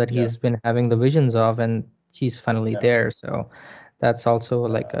same girl that yeah, he's been having the visions of, and she's finally yeah, there. So that's also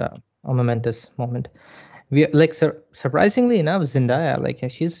like yeah, a momentous moment. We like surprisingly enough, Zendaya, like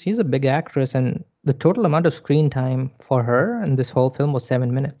she's a big actress, and the total amount of screen time for her in this whole film was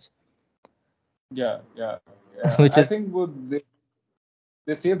 7 minutes, yeah, yeah, yeah. which I think is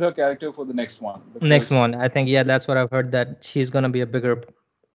they saved her character for the next one next because one. I think yeah, that's what I've heard that she's gonna be a bigger,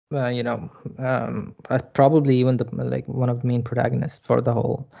 you know, probably even the like one of the main protagonists for the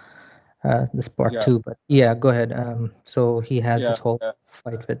whole this part yeah, two. But yeah, go ahead. So he has yeah, this whole yeah,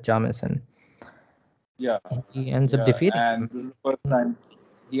 fight with Jamis, and yeah, he ends up yeah. defeating And him. this is the first time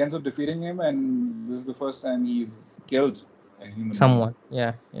he ends up defeating him, and this is the first time he's killed a human being, Someone,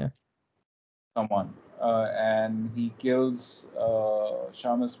 yeah, yeah, someone, and he kills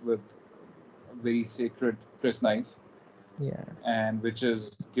Shamus with a very sacred Chris knife, yeah. and which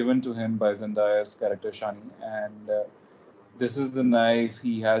is given to him by Zendaya's character Shani, and this is the knife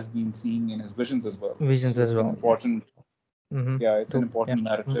he has been seeing in his visions as well. Visions So as it's an well. Yeah. important, Mm-hmm. yeah, it's an Yeah. important Mhm.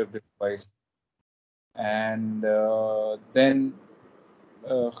 narrative device, and then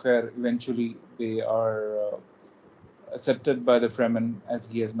Khair, eventually they are accepted by the Fremen as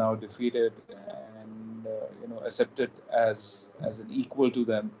he is now defeated, and accepted as an equal to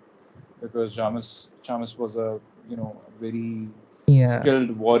them because Jamis was a very Yeah.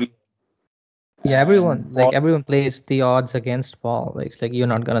 skilled warrior, Yeah, and Paul, everyone plays the odds against Paul. Like, it's like you're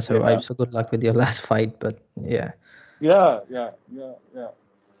not gonna yeah, survive, so good luck with your last fight. But yeah, Yeah, yeah, yeah, yeah.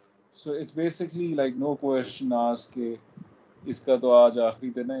 So it's basically like no question asked कि इसका तो आज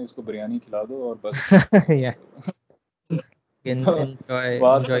आखिरी दिन है, इसको बिरयानी खिला दो और बस Yeah, enjoy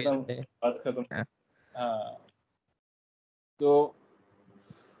बात enjoy your खत्म, stay. बात खत्म। Yeah, हाँ, तो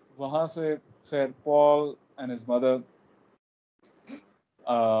वहां से फिर Paul and his mother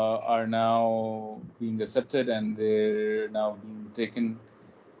are now being accepted, and they're now being taken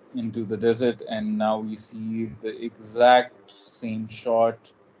into the desert, and now we see the exact same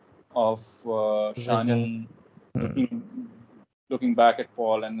shot of vision. Shani Mm, looking back at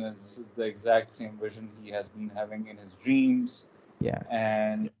Paul, and this is the exact same vision he has been having in his dreams, yeah,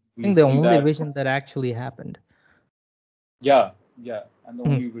 and I we think the see only that from, vision that actually happened. yeah, yeah, and the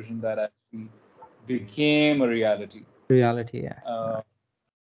Mm, only vision that actually became a reality. reality, yeah. Uh,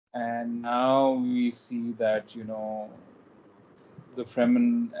 and now we see that the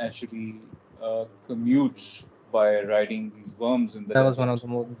Fremen actually commute by riding these worms in the That was one of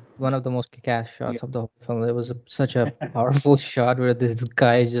desert. the most kick-ass Yeah, shots of the whole film. It was such a powerful shot where this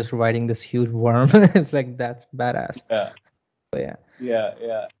guy is just riding this huge worm. It's like that's badass. yeah, But yeah, yeah,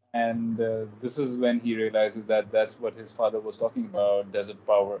 yeah. And this is when he realizes that that's what his father was talking about, desert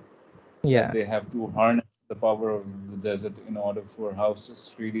power, that yeah, they have to harness the power of the desert in order for House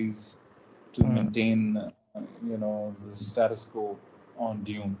Atreides to mm, maintain, the status quo on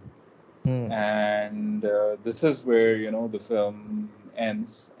Dune. mm, And this is where the film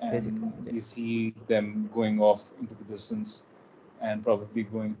ends, basically, and yeah. we see them going off into the distance and probably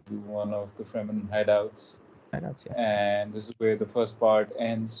going to one of the Fremen hideouts. That's yeah, And this is where the first part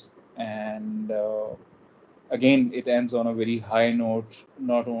ends. And again, it ends on a very high note,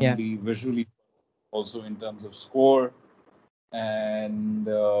 not yeah, only visually, also in terms of score. And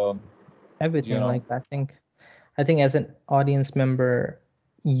you everything. know, Like I think as an audience member,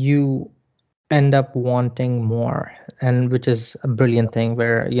 you end up wanting more, and which is a brilliant thing.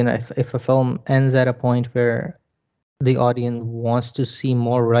 Where if a film ends at a point where the audience wants to see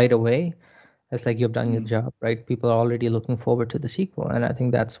more right away, it's like you've done your mm, job, right? People are already looking forward to the sequel, and I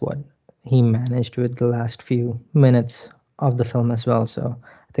think that's what he managed with the last few minutes of the film as well. So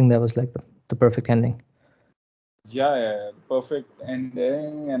I think that was like the perfect ending. yeah, yeah, perfect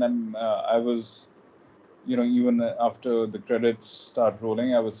ending. And I was, even after the credits start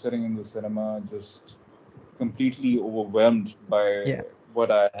rolling, I was sitting in the cinema just completely overwhelmed by Yeah,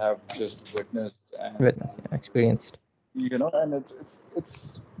 what I have just witnessed. And witness, yeah, experienced and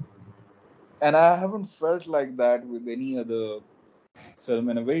and I haven't felt like that with any other film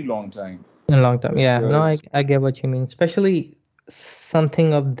in a very long time, in a long time. Yeah, no, I because I get what you mean, especially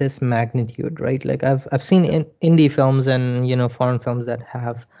something of this magnitude, right? Like I've seen in indie films and foreign films that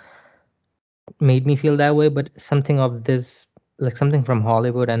have made me feel that way, but something of this, like something from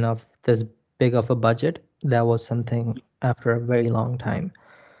Hollywood and of this big of a budget, that was something after a very long time.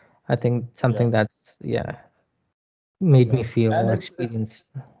 I think yeah, something that's, yeah, made yeah, me feel and or it's experience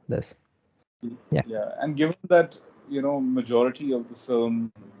this. Yeah. yeah, and given that majority of the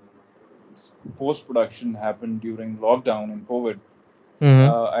film post production happened during lockdown and COVID,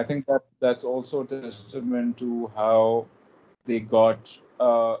 Mm-hmm. I think that that's also a testament to how they got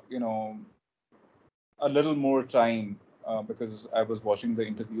a little more time, because I was watching the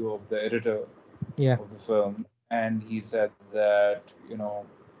interview of the editor Yeah. of the film, and he said that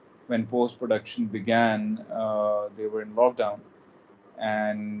when post production began, they were in lockdown,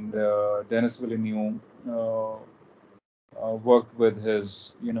 and Denis Villeneuve worked with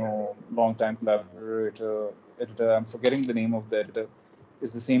his longtime collaborator editor. I'm forgetting the name of the editor.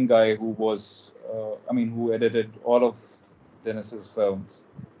 Is the same guy who was who edited all of Denis's films,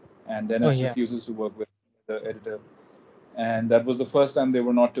 and Oh Denis yeah. refuses to work with the editor, and that was the first time they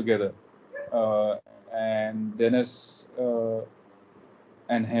were not together. And Dennis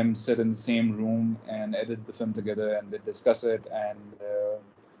and him sit in the same room and edit the film together, and they discuss it. And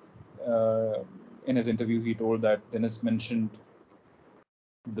in his interview, he told that Dennis mentioned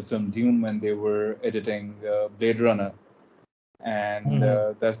the film Dune when they were editing Blade Runner, and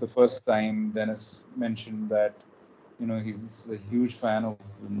Mm-hmm. that's the first time Dennis mentioned that he's a huge fan of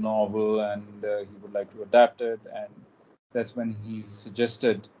the novel, and he would like to adapt it. And that's when he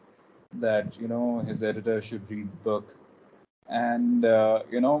suggested that his editor should read the book. And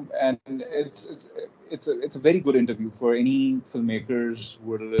and it's a very good interview for any filmmakers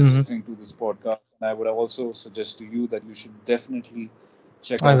who are Mm-hmm. listening to this podcast. And I would also suggest to you that you should definitely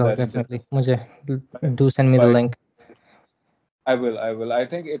check I out will that interview definitely. मुझे by, do send me the by link. I will. I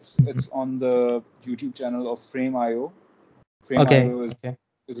think Mhm. it's on the YouTube channel of Frame.io. Okay. Frame.io Okay.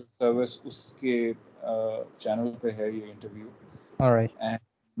 is a service. उसके channel पे है ये interview. All right. And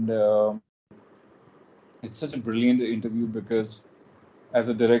it's such a brilliant interview because as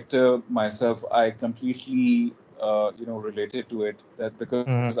a director myself, I completely related to it. That because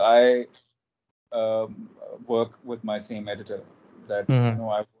Mm-hmm. I um, work with my same editor that Mm-hmm.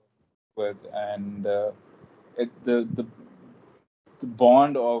 I work with, and the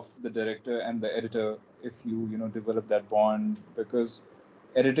bond of the director and the editor, if you develop that bond, because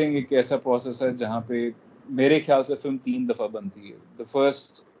editing एक ऐसा process है जहाँ पे मेरे ख्याल से film 3 दफ़ा बनती है. The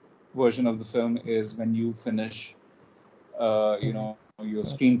first version of the film is when you finish your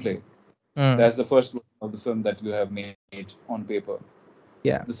screenplay. That's the Mm-hmm. first version of the film that you have made on paper.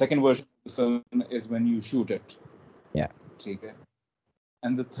 The Yeah. second version of the film is when you shoot it. Yeah. ठीक है.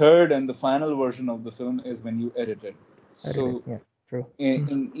 And the third and the final version of the film is when you edit it. I did So it. Yeah. True.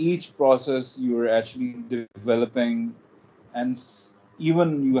 in each process you're actually developing, and even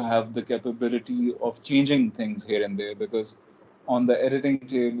you have the capability of changing things here and there, because on the editing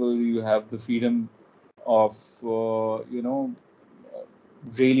table you have the freedom of uh,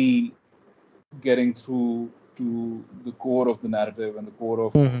 really getting through to the core of the narrative and the core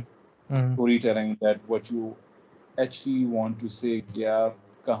of Mm-hmm. Mm-hmm. storytelling, that what you actually want to say कि आप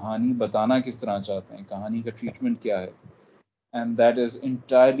कहानी बताना किस तरह चाहते हैं, कहानी का Yeah. ट्रीटमेंट क्या है. And that is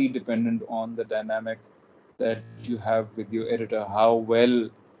entirely dependent on the dynamic that you have with your editor. How well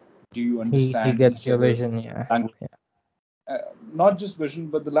do you He understand gets each your other's vision. Yeah. language? Yeah. Not just vision,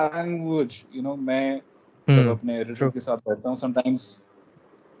 but the language. मैं जब Mm. अपने editor True. के साथ बैठता हूँ, sometimes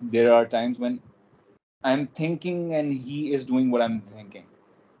there are times when I'm thinking and he is doing what I'm thinking,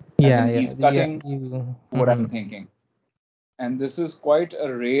 as Yeah. in Yeah. he's Yeah. cutting You. what I'm Mm-hmm. thinking. And this is quite a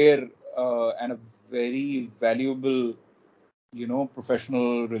rare and a very valuable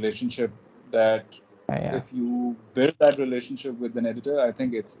professional relationship, that Yeah. if you build that relationship with an editor, I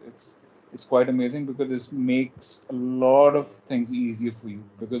think it's quite amazing, because this makes a lot of things easier for you,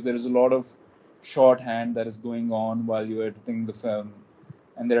 because there is a lot of shorthand that is going on while you're editing the film,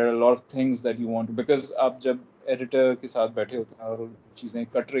 and there are a lot of things that you want to, because आप जब editor के साथ बैठे होते हैं और चीज़ें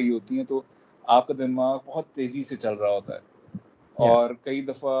cut रही होती हैं, तो आपका दिमाग बहुत तेज़ी से चल रहा होता है. Yeah. और कई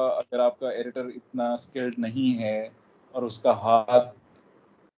दफ़ा अगर आपका एडिटर इतना स्किल्ड नहीं है और उसका हाथ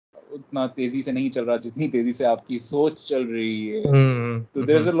उतना तेजी से नहीं चल रहा जितनी तेजी से आपकी सोच चल रही है, Mm-hmm. तो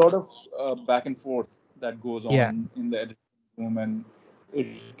there Mm-hmm. Is a lot of back and forth that goes Yeah. on in the editing room, and it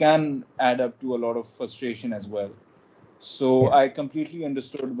can add up to a lot of frustration as well. So Yeah. I completely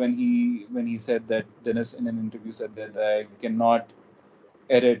understood when he said that, Dennis in an interview said that I cannot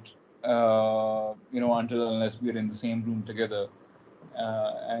edit until unless we're in the same room together.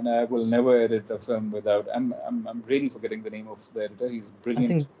 And I will never edit a film without. I'm really forgetting the name of the editor. He's a I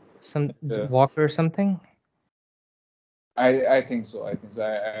brilliant think some editor. Walker or something. I think so. I think so.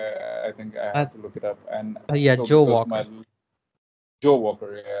 I think I Uh, have to look it up. And yeah. so Joe because my Walker. Joe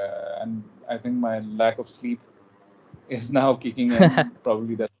Walker, yeah, and I think my lack of sleep is now kicking in.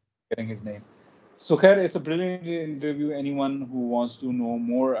 Probably that's getting his name. So, Khair, it's a brilliant interview. Anyone who wants to know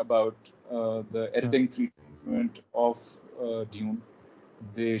more about the Mm. editing treatment of Dune,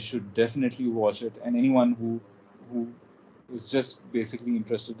 they should definitely watch it. And anyone who is just basically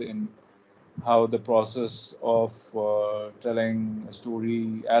interested in how the process of telling a story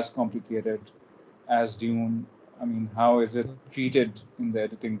as complicated as Dune, I mean, how is it treated in the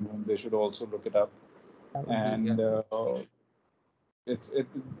editing room? They should also look it up, That would be, yeah. and it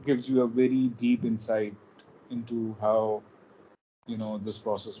gives you a very deep insight into how this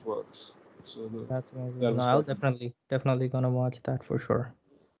process works. So That's amazing. that No, was I'll quite interesting. definitely gonna watch that for sure.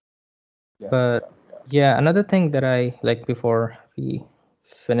 Yeah, But yeah, yeah. yeah, another thing that I like before we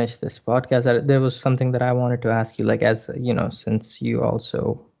finish this podcast, there was something that I wanted to ask you, like as you know, since you also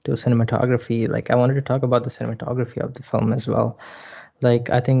do cinematography, like I wanted to talk about the cinematography of the film as well. Like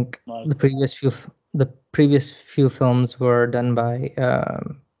I think My the previous few films were done by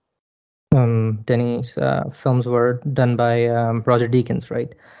Denny's films were done by Roger Deakins,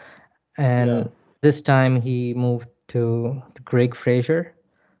 right? yeah, And this time he moved to Greg Fraser,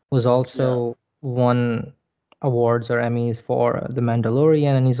 who's yeah. also won awards or Emmys for The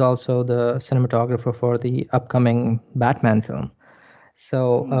Mandalorian, and he's also the cinematographer for the upcoming Batman film.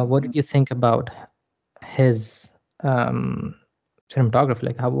 So, what did Mm-hmm. you think about his um, cinematography?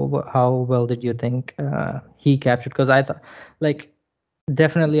 Like, how well did you think he captured? Because I thought, like,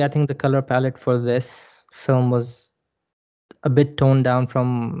 definitely, I think the color palette for this film was a bit toned down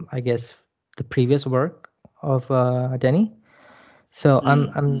from, I guess, the previous work of Denny. So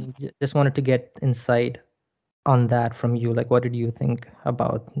Mm-hmm. just wanted to get insight on that from you. Like, what did you think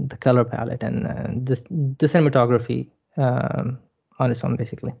about the color palette and the cinematography on its own,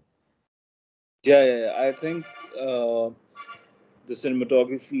 basically? Yeah, yeah, yeah. I think uh, the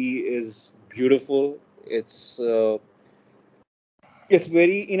cinematography is beautiful. It's it's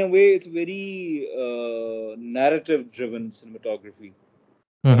very, in a way, it's very narrative driven cinematography,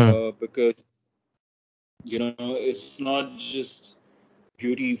 Mm-hmm. because it's not just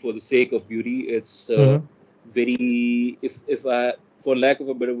beauty for the sake of beauty. It's Mm-hmm. very, if I, for lack of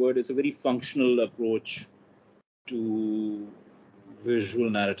a better word, it's a very functional approach to visual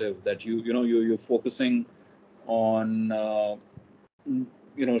narrative, that you're focusing on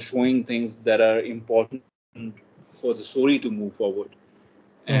showing things that are important for the story to move forward.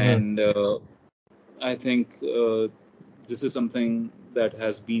 And Mm-hmm. I think this is something that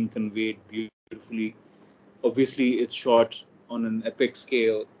has been conveyed beautifully. Obviously, it's shot on an epic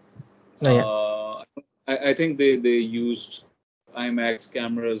scale. Oh, yeah. I think they used IMAX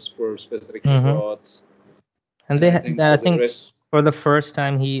cameras for specific Mm-hmm. shots, and I And think for the I think rest, for the first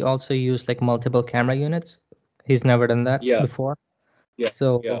time he also used like multiple camera units. He's never done that yeah, before. yeah, yeah,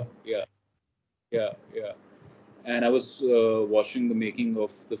 So yeah, yeah. And I was watching the making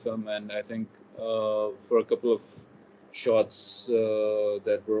of the film, and I think for a couple of shots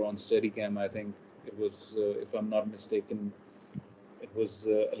that were on Steadicam, I think it was, if I'm not mistaken, it was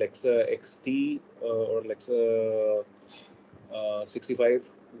Alexa XT or Alexa 65,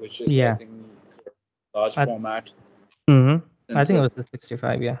 which is, I yeah, think, large I format I think sensor. it was the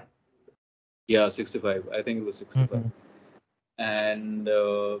 65. Yeah. Yeah, 65. I think it was 65, Mm-hmm. and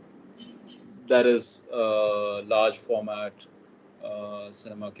that is a large format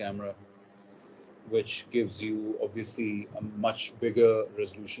cinema camera, which gives you obviously a much bigger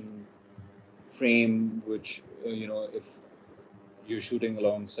resolution frame, which if you're shooting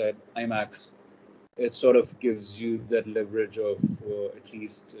alongside IMAX, it sort of gives you that leverage of at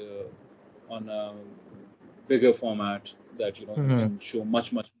least on a bigger format, that you Mm-hmm. can show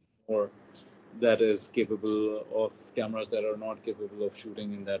much more, that is capable of cameras that are not capable of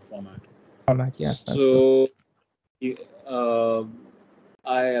shooting in that format. Format. Yeah, that's true. So y- uh,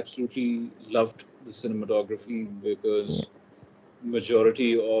 I absolutely loved the cinematography, Yeah. because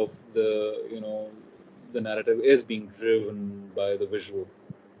majority of the narrative is being driven by the visual,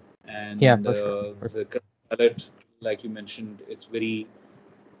 Yeah, and for sure. For the palette, like you mentioned, it's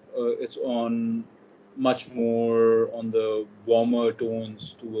on much more on the warmer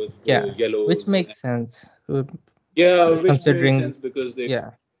tones towards the Yeah, which yellows. makes sense. Yeah, which makes Considering. sense because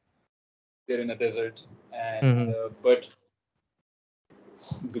Yeah. they're in a desert, and Mm-hmm. but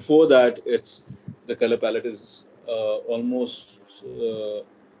before that, it's the color palette is almost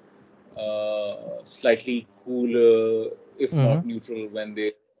slightly cooler, if Mm-hmm. not neutral, when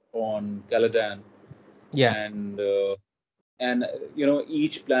they're on Caladan, Yeah, and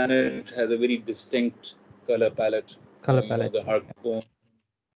each planet has a very distinct color palette. color palette. The Harkon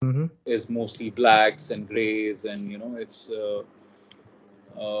Mm-hmm. is mostly blacks and grays, and it's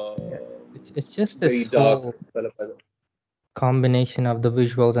Yeah, it's just very this dark whole color palette. combination of the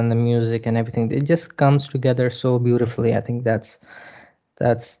visuals and the music and everything. It just comes together so beautifully. I think that's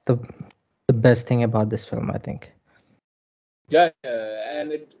the best thing about this film, I think. Yeah, yeah,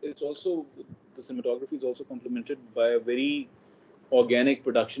 and it's also, the cinematography is also complemented by a very organic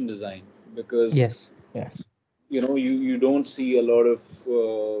production design, because Yes, yes. you don't see a lot of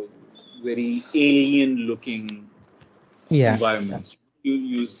very alien looking Yeah, yeah. environments.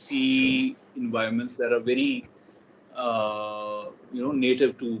 You see environments that are very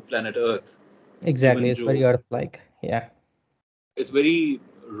native to planet Earth. Exactly. Even It's very Joe, Earth-like. Yeah, it's very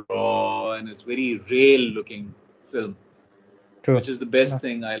raw and it's very real looking film, true. which is the best No.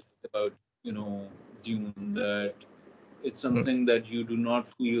 thing I like about Dune. That it's Mm, something that you do not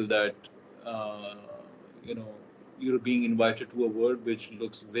feel that uh, you know you're being invited to a world which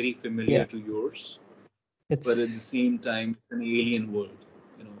looks very familiar yeah, to yours, but at the it's same time it's an alien world.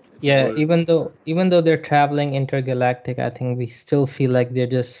 It's a yeah. world. Even though they're traveling intergalactic, I think we still feel like they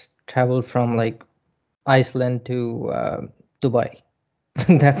just traveled from like Iceland to Dubai.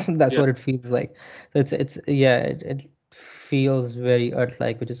 That's Yeah, what it feels like. So it's yeah, it feels very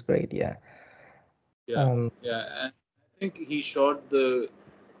Earth-like, which is great. Yeah. yeah, Um. yeah. And I think he shot the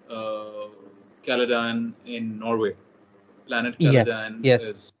uh, Caladan in Norway. Planet Yes. Caladan Yes.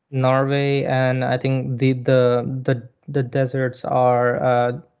 is Norway, and I think the deserts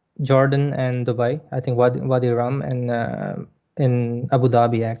are Jordan and Dubai. I think Wadi Rum and in Abu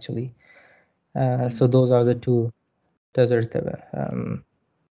Dhabi actually. So mm, those are the mm, two deserts that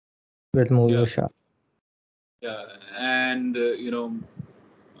where the movie yeah, was shot. yeah. And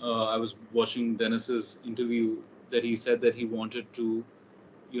I was watching Dennis's interview, that he said that he wanted to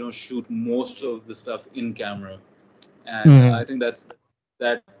shoot most of the stuff in camera, and Hmm. I think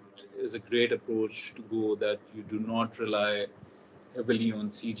that is a great approach to go, that you do not rely heavily on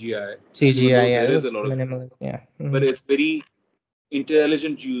CGI, even CGI, though yeah, there it is a was lot of, minimalist. Yeah. but Hmm. it's very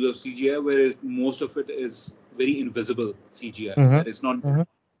intelligent use of CGI, whereas most of it is very invisible CGI. Hmm. That is not Hmm.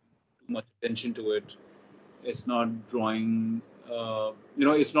 too much attention to it. It's not drawing,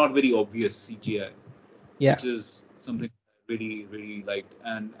 it's not very obvious CGI, Yeah. which is something I really, really liked.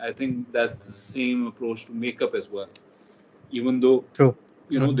 And I think that's the same approach to makeup as well. Even though, True.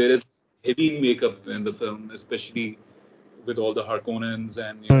 Hmm. there is heavy makeup in the film, especially with all the Harkonnens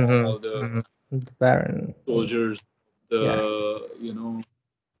and, Hmm. all the Hmm. The Baron. soldiers, Yeah.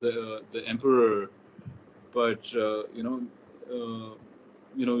 the emperor, but uh,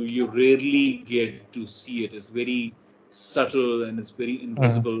 you rarely get to see it. It's very subtle and it's very Hmm.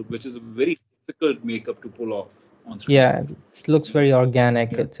 invisible, which is a very difficult makeup to pull off on screen. Yeah. It looks You know, very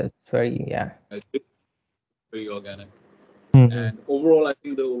organic. It's very, yeah. it's very organic. Hmm. And overall, I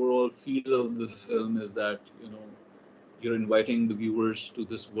think the overall feel of the film is that you're inviting the viewers to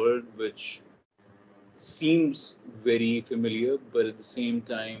this world, which seems very familiar, but at the same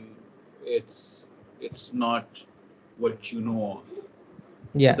time, it's it's not what you know of. So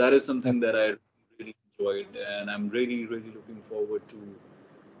Yeah. that is Uh, something that I really enjoyed, and I'm really, really looking forward to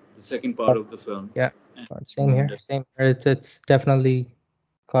the second part Part of the film. Yeah. Same And here. Same here. It's definitely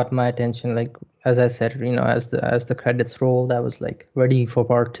caught my attention. Like as I said, as the credits rolled, I was like ready for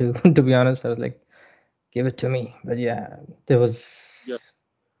part two. To be honest, I was like, give it to me. But yeah, there was yeah,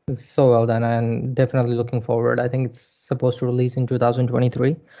 so well done, and definitely looking forward. I think it's supposed to release in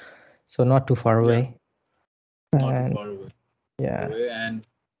 2023, so not too far yeah, away. not too And far away. yeah, And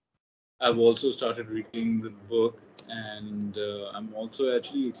I've also started reading the book, and I'm also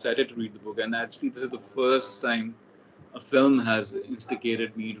actually excited to read the book. And actually, this is the first time a film has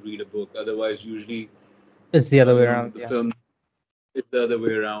instigated me to read a book. Otherwise, usually, it's the other way around. the Yeah, film is the other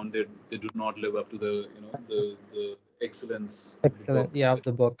way around. They do not live up to the excellence of the book. excellent. Yeah, of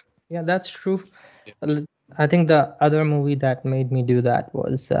the book. Yeah, that's true. Yeah. I think the other movie that made me do that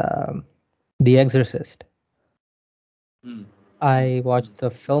was The Exorcist. Hmm. Hmm. I Hmm. watched the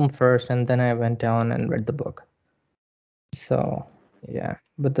film first, and then I went down and read the book. So yeah,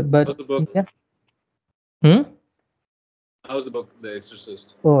 How's but the book? yeah. Hmm? How's the book, The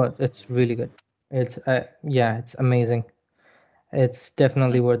Exorcist? Oh, it's really good. It's yeah, it's amazing. It's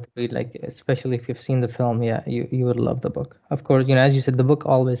definitely Nice. worth the read. Like especially if you've seen the film, yeah, you would love the book. Of course, as you said, the book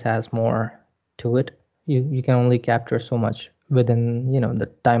always has more to it. You can only capture so much within the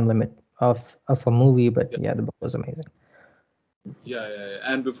time limit of a movie. But Yeah. yeah, the book was amazing. Yeah, yeah,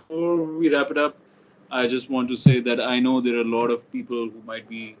 yeah. And before we wrap it up, I just want to say that I know there are a lot of people who might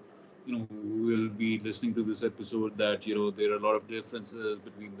be, who will be listening to this episode that, there are a lot of differences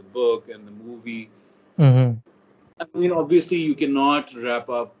between the book and the movie. Mm-hmm. I mean, obviously, you cannot wrap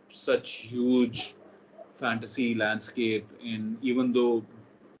up such huge fantasy landscape in, even though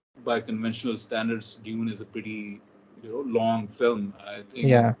by conventional standards, Dune is a pretty, long film. I think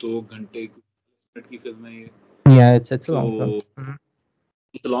Yeah, 2 घंटे की film है ये. yeah, it's a long film. So Mhm.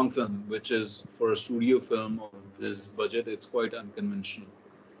 it's a long film, which is for a studio film of this budget, it's quite unconventional.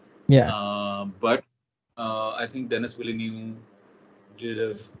 Yeah, But I think Denis Villeneuve did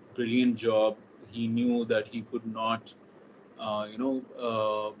a brilliant job. He knew that he could not, uh, you know,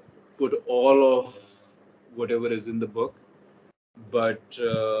 uh, put all of whatever is in the book, but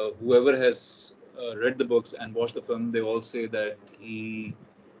whoever has read the books and watched the film, they all say that he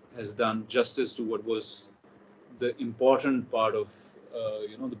has done justice to what was the important part of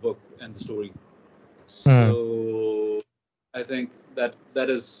the book and the story. mm. So I think that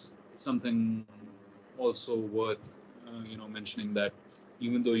is something also worth mentioning, that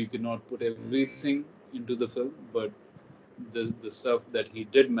even though you cannot put everything into the film, but the stuff that he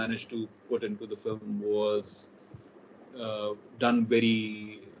did manage to put into the film was done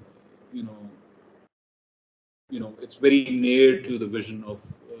very you know it's very near to the vision of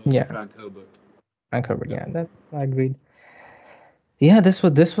Yeah, Frank Herbert. I covered. Yeah. Yeah, that I agreed. Yeah, this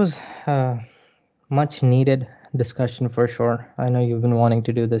was uh, much needed discussion for sure. I know you've been wanting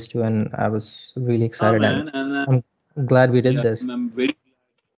to do this too, and I was really Ah, excited, and man, and I'm glad we did yeah, this. I'm very.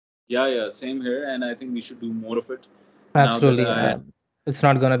 Yeah, yeah, same here, and I think we should do more of it. Now that Absolutely. I It's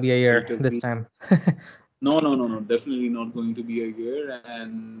not gonna be a year this relatively, time. no, no, no, no, definitely not going to be a year.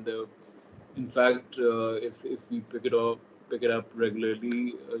 And in fact, if we pick it up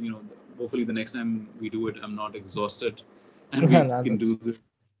regularly, hopefully the next time we do it, I'm not exhausted, and we can do the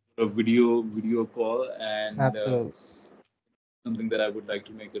a video call, and Absolutely. something that I would like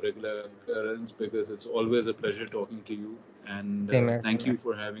to make a regular occurrence, because it's always a pleasure talking to you. And Same here. Same thank you here.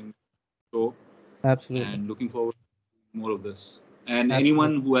 for having me on the show, Absolutely. and looking forward to more of this. And Absolutely.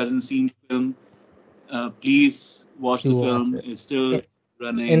 anyone who hasn't seen the film, Please watch the Do watch film. it. It's still In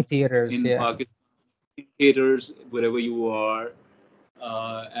running theaters, in yeah. Pakistan, in theaters, wherever you are,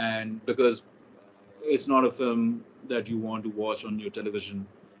 and because it's not a film that you want to watch on your television.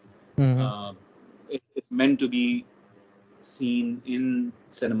 Hmm. Uh, it's meant to be seen in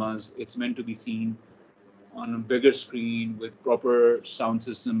cinemas. It's meant to be seen on a bigger screen with proper sound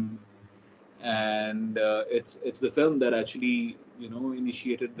system, and it's the film that actually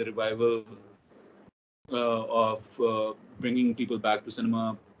initiated the revival of bringing people back to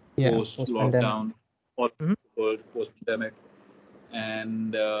cinema Yeah, post post pandemic. lockdown, all over Hmm. the world post pandemic,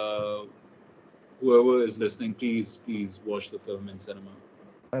 and whoever is listening, please watch the film in cinema.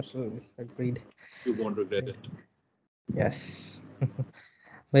 Absolutely agreed. You won't regret Agreed. it. Yes.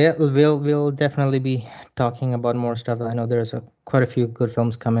 But yeah, we'll definitely be talking about more stuff. I know there's quite a few good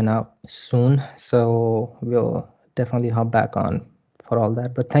films coming out soon, so we'll definitely hop back on for all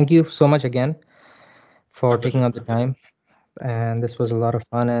that. But thank you so much again My for taking pleasure. out the My pleasure. time, and this was a lot of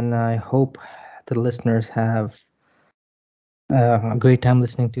fun. And I hope the listeners have a great time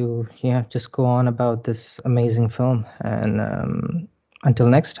listening to just go on about this amazing film. And until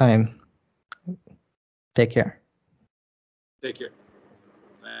next time, take care. Take care.